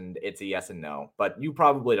context, and it's a yes and no. But you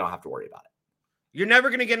probably don't have to worry about it. You're never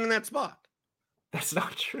going to get in that spot. That's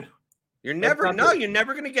not true. You're never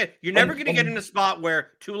going to get. You're never going to get in a spot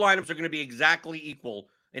where 2 lineups are going to be exactly equal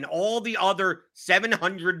in all the other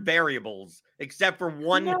 700 variables, except for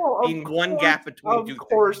one gap between 2. Of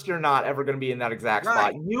course, you're not ever going to be in that exact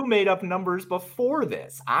spot. You made up numbers before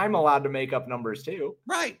this. I'm allowed to make up numbers too.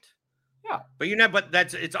 Right. Yeah. But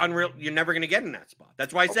it's unreal. You're never going to get in that spot.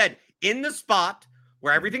 That's why I said in the spot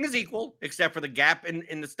where everything is equal, except for the gap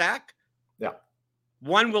in the stack. Yeah.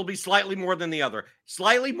 One will be slightly more than the other.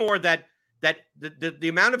 Slightly more that the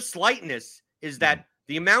amount of slightness is that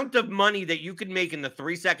the amount of money that you could make in the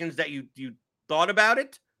 3 seconds that you thought about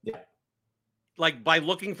it, like by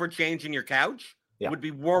looking for change in your couch, would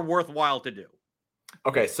be more worthwhile to do.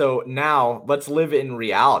 Okay, so now let's live in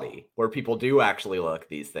reality where people do actually look at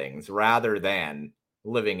these things rather than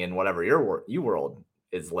living in whatever your world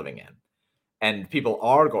is living in. And people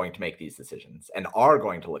are going to make these decisions and are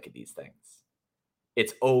going to look at these things.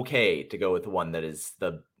 It's okay to go with the one that is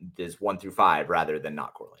 1 through 5 rather than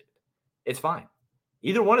not correlated. It's fine.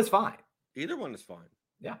 Either one is fine. Either one is fine.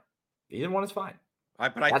 Yeah, either one is fine.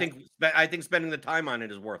 But I think spending the time on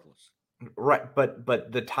it is worthless. Right,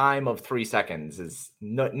 but the time of 3 seconds is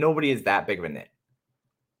nobody is that big of a nit.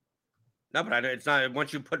 No, but it's not.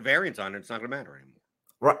 Once you put variance on it, it's not going to matter anymore.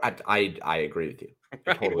 Right, I agree with you.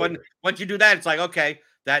 Totally once you do that, it's like okay,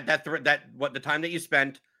 what the time that you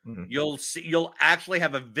spent, you'll actually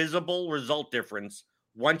have a visible result difference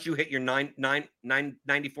once you hit your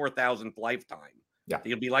 94,000th lifetime. Yeah,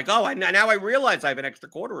 you'll be like, oh, now I realize I have an extra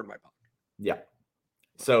quarter in my pocket. Yeah.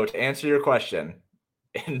 So to answer your question.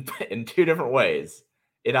 In 2 different ways,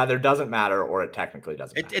 it either doesn't matter or it technically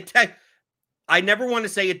doesn't matter. I never want to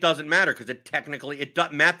say it doesn't matter because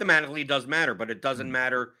mathematically it does matter, but it doesn't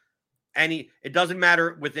matter it doesn't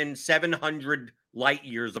matter within 700 light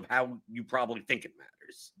years of how you probably think it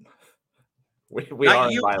matters. We Not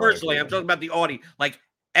are you personally. I'm talking about the audience. Like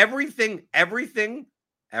everything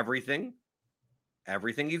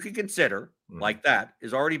you could consider like that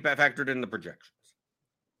is already factored in the projections,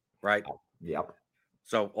 right? Yep.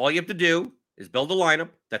 So all you have to do is build a lineup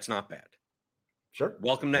that's not bad. Sure.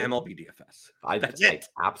 Welcome to MLB DFS. That's it.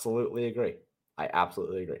 I absolutely agree.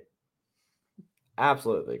 Absolutely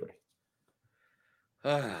agree.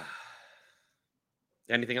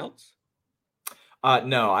 Anything else?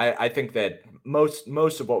 No, I think that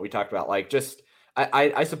most of what we talked about, like just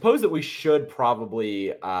I suppose that we should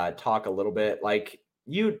probably talk a little bit. Like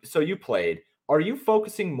you played. Are you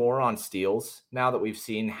focusing more on steals now that we've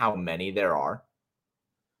seen how many there are?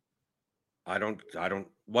 I don't.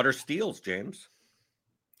 What are steals, James?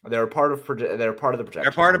 They're part of the projection. They're part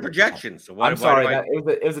of projections. So I'm sorry.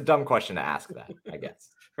 It was a dumb question to ask that, I guess.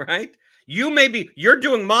 Right? You're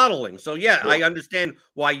doing modeling. So yeah, I understand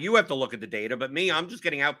why you have to look at the data, but me, I'm just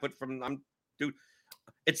getting output from dude.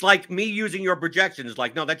 It's like me using your projections.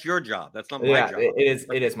 Like, no, that's your job. That's not my job.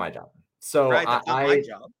 It is my job. So right, that's not my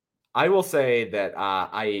job. I will say that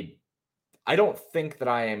I don't think that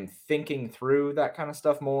I am thinking through that kind of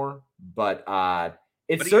stuff more, but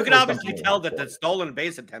it's you can obviously tell that the stolen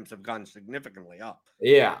base attempts have gone significantly up.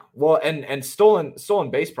 Yeah. Well, and stolen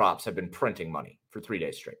base props have been printing money for 3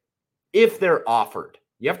 days straight. If they're offered,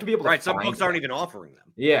 you have to be able to find some books aren't even offering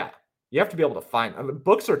them. Yeah. You have to be able to find them.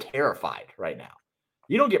 Books are terrified right now.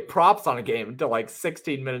 You don't get props on a game until like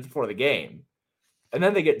 16 minutes before the game. And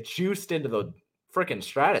then they get juiced into the freaking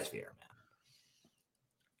stratosphere,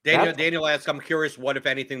 man. Daniel asks, I'm curious what, if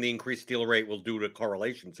anything, the increased steal rate will do to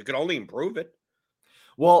correlations. It could only improve it.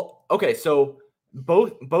 Well, okay, so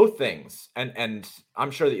both things, and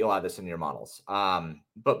I'm sure that you'll add this in your models,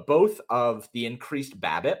 but both of the increased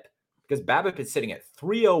BABIP, because BABIP is sitting at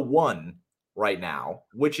 301 right now,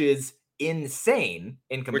 which is insane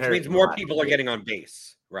in comparison. Which means more people are getting on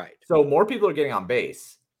base, right? So more people are getting on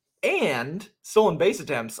base, and stolen base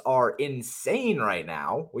attempts are insane right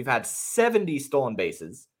now. We've had 70 stolen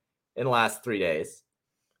bases in the last 3 days,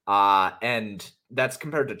 and that's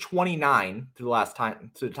compared to 29 through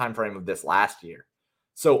the time frame of this last year.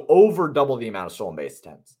 So over double the amount of stolen base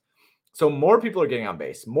attempts. So more people are getting on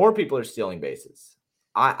base. More people are stealing bases.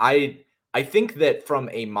 I think that from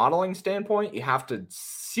a modeling standpoint, you have to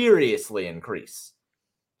seriously increase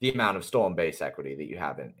the amount of stolen base equity that you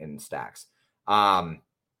have in stacks.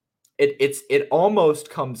 It almost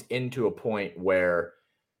comes into a point where,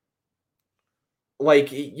 like,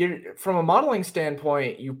 you're from a modeling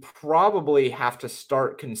standpoint, you probably have to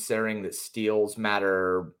start considering that steals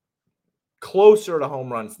matter closer to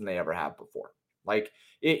home runs than they ever have before. Like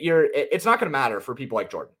it's not going to matter for people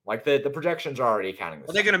like Jordan. Like the projections are already accounting.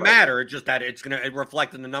 Well, they're going to matter. It's just that it's going to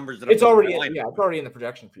reflect in the numbers that it's already in the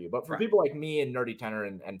projection for you. But for right. people like me and Nerdy Tenor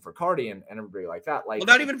and for Cardi and everybody like that, like, well,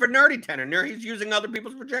 not even for Nerdy Tenor. He's using other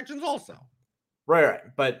people's projections also. Right.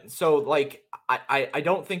 But so, like, I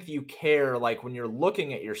don't think that you care, like, when you're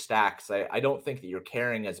looking at your stacks, I don't think that you're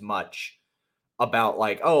caring as much about,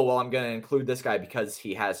 like, oh, well, I'm going to include this guy because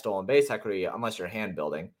he has stolen base equity, unless you're hand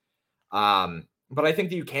building. But I think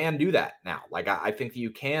that you can do that now. Like, I think that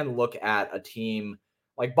you can look at a team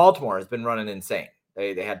like Baltimore has been running insane.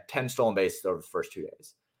 They had 10 stolen bases over the first 2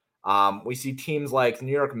 days. We see teams like the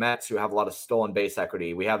New York Mets who have a lot of stolen base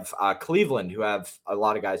equity. We have Cleveland who have a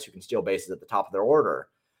lot of guys who can steal bases at the top of their order.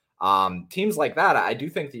 Teams like that, I do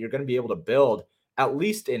think that you're going to be able to build, at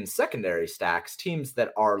least in secondary stacks, teams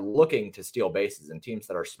that are looking to steal bases and teams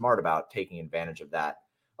that are smart about taking advantage of that,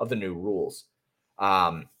 of the new rules.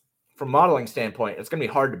 From a modeling standpoint, it's going to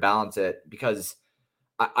be hard to balance it because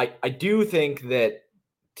I do think that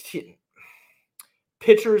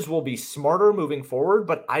pitchers will be smarter moving forward,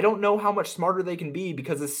 but I don't know how much smarter they can be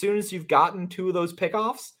because as soon as you've gotten 2 of those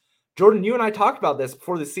pickoffs, Jordan, you and I talked about this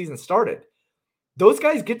before the season started. Those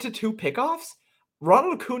guys get to 2 pickoffs.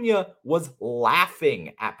 Ronald Acuna was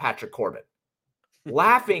laughing at Patrick Corbin,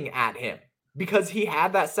 laughing at him because he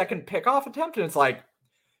had that second pickoff attempt. And it's like,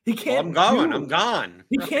 he can't. I'm gone.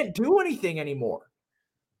 He can't do anything anymore.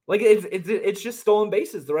 Like it's just stolen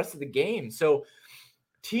bases the rest of the game. So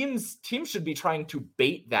teams should be trying to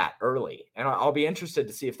bait that early. And I'll be interested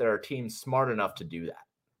to see if there are teams smart enough to do that.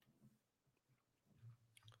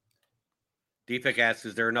 Defik asks,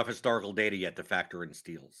 is there enough historical data yet to factor in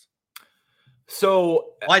steals?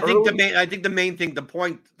 So well, I think the main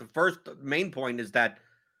point is that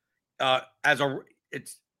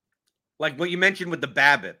it's like what you mentioned with the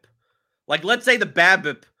BABIP. Like, let's say the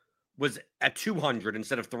BABIP was at 200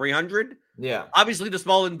 instead of 300. Yeah. Obviously, the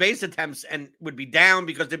stolen base attempts and would be down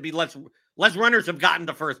because there'd be less runners have gotten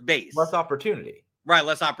to first base. Less opportunity. Right,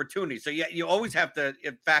 less opportunity. So yeah, you always have to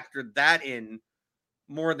factor that in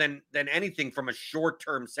more than anything from a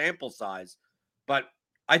short-term sample size. But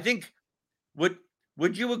I think would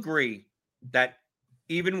you agree that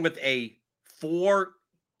even with a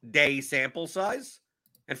 4-day sample size,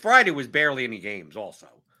 and Friday was barely any games also,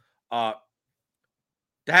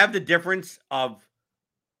 to have the difference of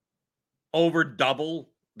over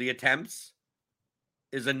double the attempts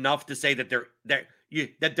is enough to say that there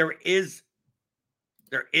is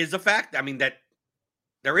a fact. I mean, that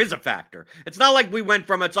there is a factor. It's not like we went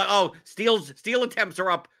from, it's like, oh, steal attempts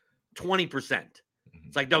are up 20%.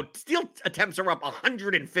 It's like, no, steal attempts are up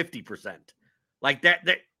 150%. Like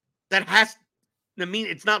that has, I mean,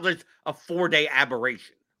 it's not just a 4-day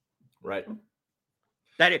aberration. Right.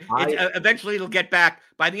 That eventually it'll get back.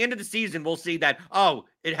 By the end of the season, we'll see that, oh,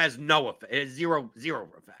 it has no effect. It has zero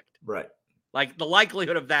effect. Right. Like the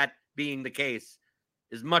likelihood of that being the case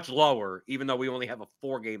is much lower, even though we only have a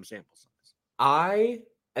 4-game sample size. I,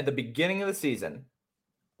 at the beginning of the season,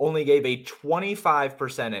 only gave a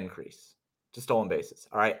 25% increase to stolen bases.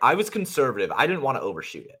 All right. I was conservative. I didn't want to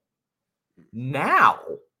overshoot it. Now,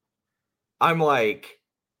 I'm like,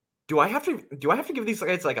 do I have to give these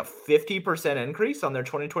guys like a 50% increase on their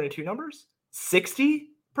 2022 numbers? 60%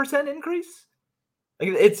 increase? Like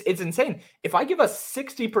it's insane. If I give a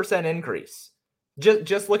 60% increase,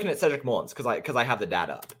 just looking at Cedric Mullins, because I have the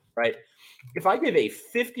data up, right? If I give a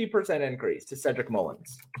 50% increase to Cedric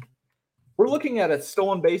Mullins, we're looking at a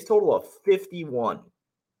stolen base total of 51.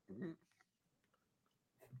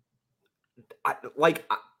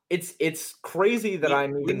 It's crazy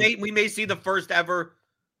that we may see the first ever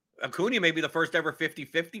Acuna, maybe the first ever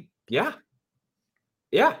 50-50. Yeah,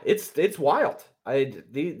 it's wild.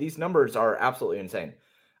 These numbers are absolutely insane.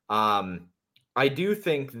 I do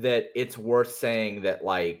think that it's worth saying that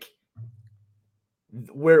like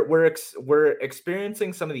we're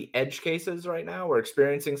experiencing some of the edge cases right now. We're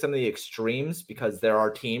experiencing some of the extremes because there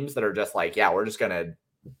are teams that are just like, yeah, we're just gonna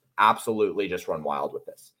absolutely just run wild with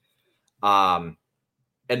this. And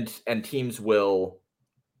teams will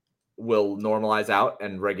normalize out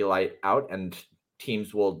and regulate out, and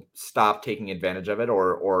teams will stop taking advantage of it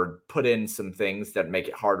or put in some things that make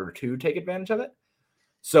it harder to take advantage of it.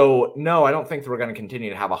 So no, I don't think that we're going to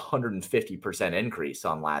continue to have 150% increase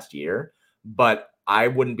on last year, but I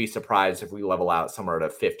wouldn't be surprised if we level out somewhere at a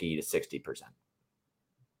 50 to 60%.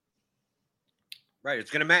 Right.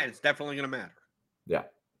 It's going to matter. It's definitely going to matter. Yeah.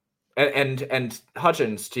 And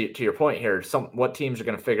Hutchins, to your point here, what teams are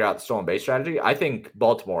going to figure out the stolen base strategy? I think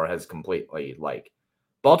Baltimore has completely, like,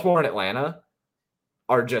 Baltimore and Atlanta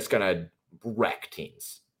are just going to wreck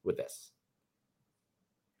teams with this.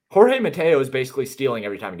 Jorge Mateo is basically stealing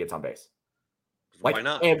every time he gets on base. Like, why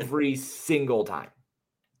not? Every single time.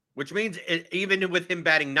 Which means even with him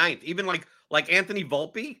batting ninth, even like Anthony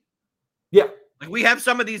Volpe. Yeah. Like we have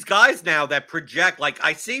some of these guys now that project, like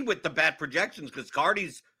I see with the bat projections, because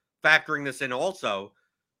Cardi's factoring this in also,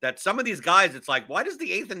 that some of these guys, it's like, why does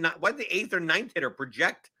the eighth or ninth hitter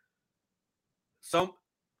project so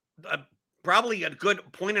probably a good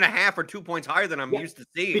 1.5 or 2 points higher than I'm used to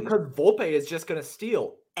seeing? Because Volpe is just going to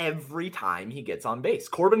steal every time he gets on base.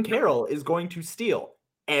 Corbin Carroll is going to steal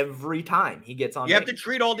every time he gets on base.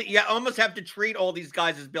 You almost have to treat all these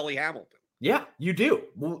guys as Billy Hamilton. Yeah, you do.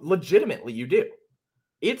 Legitimately, you do.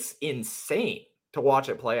 It's insane to watch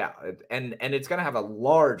it play out. And it's going to have a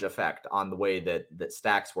large effect on the way that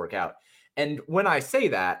stacks work out. And when I say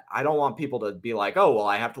that, I don't want people to be like, oh, well,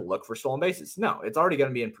 I have to look for stolen bases. No, it's already going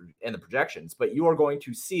to be in the projections, but you are going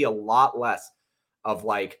to see a lot less of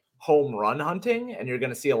like home run hunting, and you're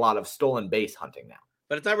going to see a lot of stolen base hunting now.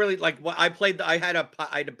 But it's not really like what I played. I had a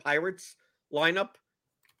Pirates lineup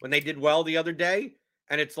when they did well the other day,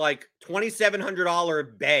 and it's like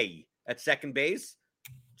 $2,700 Bay at second base,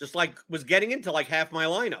 just like was getting into like half my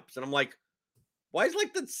lineups, and I'm like, why is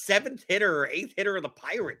like the 7th hitter or 8th hitter of the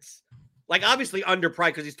Pirates like obviously underpriced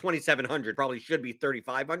because he's 2,700, probably should be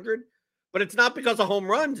 3,500, but it's not because of home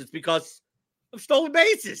runs, it's because of stolen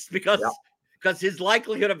bases, because his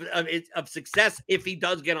likelihood of success if he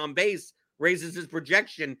does get on base raises his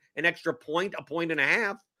projection an extra point, a point and a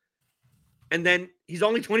half. And then he's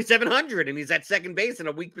only 2,700 and he's at second base in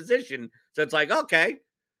a weak position. So it's like, okay,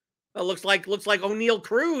 well, looks like O'Neal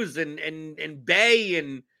Cruz and Bay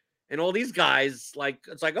and all these guys. Like,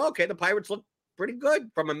 it's like, okay, the Pirates look pretty good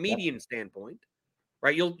from a median standpoint,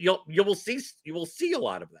 right? You will see a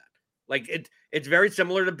lot of that. Like it's very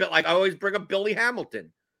similar to like I always bring up Billy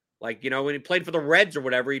Hamilton. Like, you know, when he played for the Reds or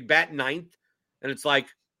whatever, he'd bat ninth, and it's like,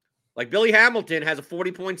 Like Billy Hamilton has a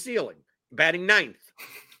 40-point ceiling, batting ninth.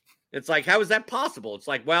 It's like, how is that possible? It's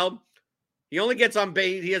like, well, he only gets on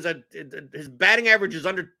base. His batting average is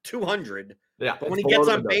under 200. Yeah, but when he gets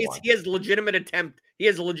on base, he has legitimate attempt. He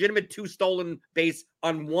has a legitimate 2 stolen base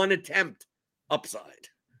on 1 attempt upside.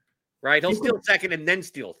 Right? He'll steal second and then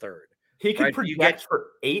steal third. He could project for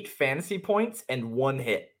 8 fantasy points and 1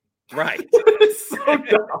 hit. Right. It's so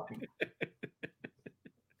dumb.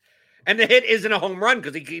 And the hit isn't a home run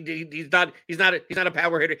because he's not a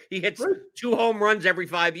power hitter. He hits 2 home runs every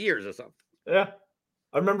 5 years or something. Yeah.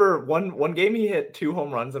 I remember one game he hit 2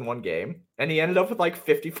 home runs in one game, and he ended up with like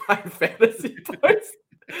 55 fantasy points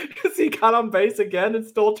because he got on base again and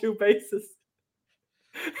stole 2 bases.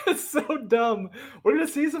 It's so dumb. We're going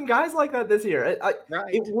to see some guys like that this year.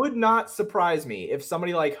 It would not surprise me if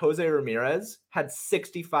somebody like Jose Ramirez had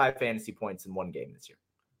 65 fantasy points in one game this year.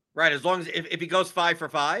 Right. As long as if he goes 5 for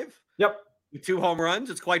 5. Yep. With 2 home runs,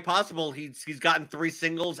 it's quite possible he's gotten 3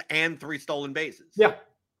 singles and 3 stolen bases. Yeah.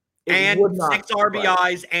 And 6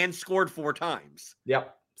 RBIs and scored 4 times.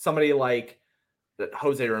 Yep. Somebody like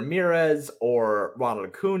Jose Ramirez or Ronald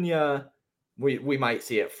Acuna, we might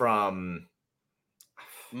see it from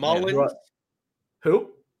Mullins.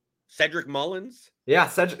 Who? Cedric Mullins. Yeah,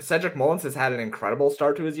 Cedric Mullins has had an incredible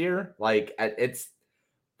start to his year. Like it's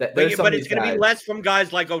but it's going to be less from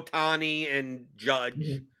guys like Ohtani and Judge.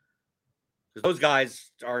 Mm-hmm. Those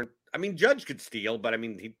guys aren't. I mean, Judge could steal, but I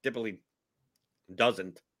mean, he typically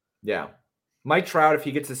doesn't. Yeah, Mike Trout, if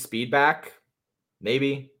he gets his speed back,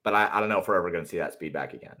 maybe. But I don't know if we're ever going to see that speed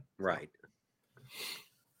back again. Right.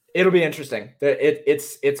 It'll be interesting.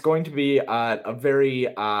 It's going to be a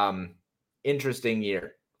very interesting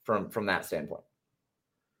year from that standpoint.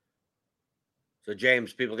 So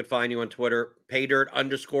James, people can find you on Twitter,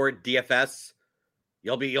 paydirt_DFS.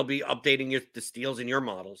 You'll be updating the steals in your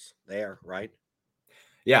models there, right?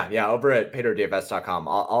 Yeah, over at paydirtdfs.com.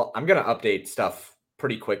 I'm gonna update stuff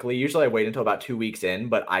pretty quickly. Usually I wait until about 2 weeks in,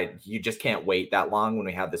 but you just can't wait that long when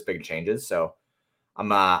we have this big changes. So I'm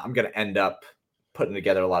gonna end up putting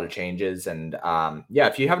together a lot of changes. And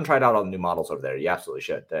if you haven't tried out all the new models over there, you absolutely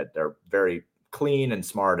should. They're very clean and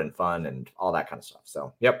smart and fun and all that kind of stuff.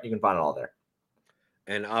 So yep, you can find it all there.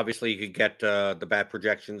 And obviously you could get the bat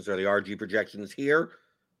projections or the RG projections here.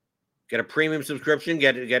 Get a premium subscription,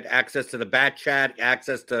 get access to the bat chat,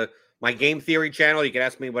 access to my game theory channel. You can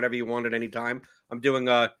ask me whatever you want at any time. I'm doing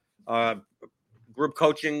a group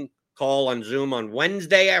coaching call on Zoom on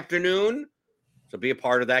Wednesday afternoon. So be a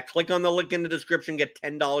part of that. Click on the link in the description. Get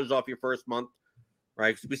 $10 off your first month.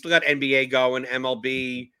 Right? We still got NBA going,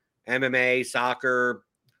 MLB, MMA, soccer,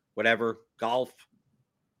 whatever, golf.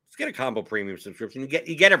 Just get a combo premium subscription. You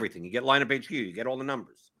get everything. You get lineup HQ. You get all the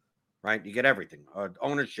numbers. Right? You get everything.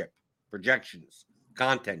 Ownership, projections,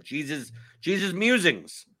 content, Jesus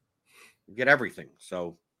musings. You get everything.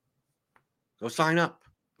 So go sign up.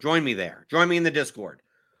 Join me there. Join me in the Discord.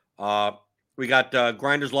 We got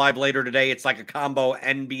Grinders Live later today. It's like a combo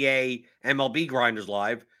NBA, MLB Grinders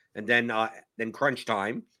Live, and then Crunch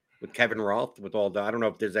Time with Kevin Roth. With all the, I don't know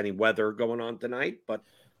if there's any weather going on tonight, but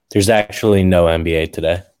there's actually no NBA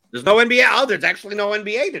today. There's no NBA. Oh, there's actually no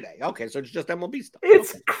NBA today. Okay, so it's just MLB stuff.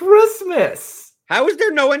 It's okay. Christmas. How is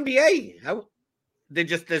there no NBA?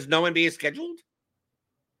 There's no NBA scheduled?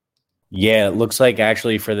 Yeah, it looks like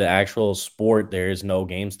actually for the actual sport, there is no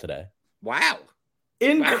games today. Wow.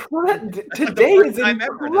 Incredible. Today is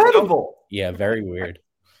incredible. Yeah, very weird.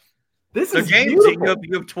 This so is James,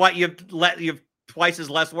 beautiful. you have twice as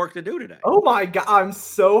less work to do today. Oh my God, I'm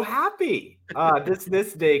so happy.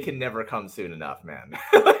 This day can never come soon enough, man.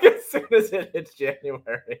 As soon as it hits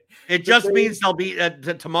January. It just means there'll be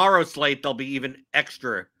tomorrow's slate, there'll be even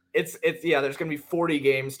extra. It's there's gonna be 40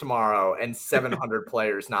 games tomorrow and 700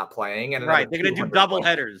 players not playing. And right, they're gonna do double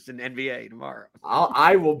headers in NBA tomorrow.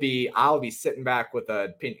 I'll be sitting back with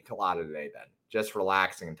a pina colada today then, just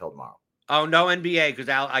relaxing until tomorrow. Oh, no NBA, because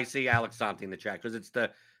I see Alex Santi in the chat because it's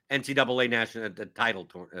the NCAA national title.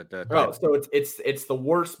 So it's the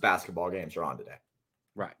worst basketball games are on today.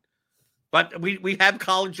 Right. But we have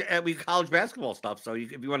college basketball stuff. So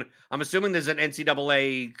if you want to, I'm assuming there's an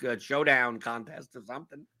NCAA showdown contest or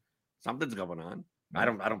something. Something's going on. I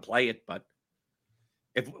don't play it, but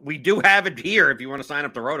if we do have it here, if you want to sign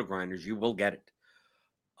up to Roto Grinders, you will get it.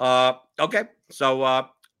 Okay, so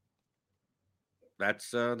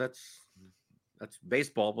that's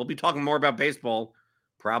baseball. We'll be talking more about baseball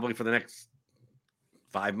probably for the next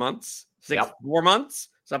 5 months, 4 months,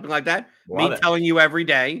 something like that. Telling you every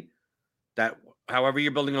day that however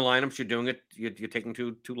you're building a lineups, you're doing it, you're taking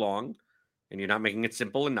too long, and you're not making it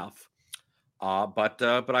simple enough. But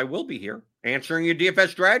I will be here answering your DFS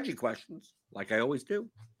strategy questions like I always do.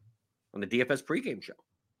 on the DFS pregame show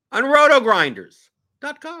on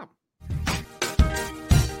rotogrinders.com.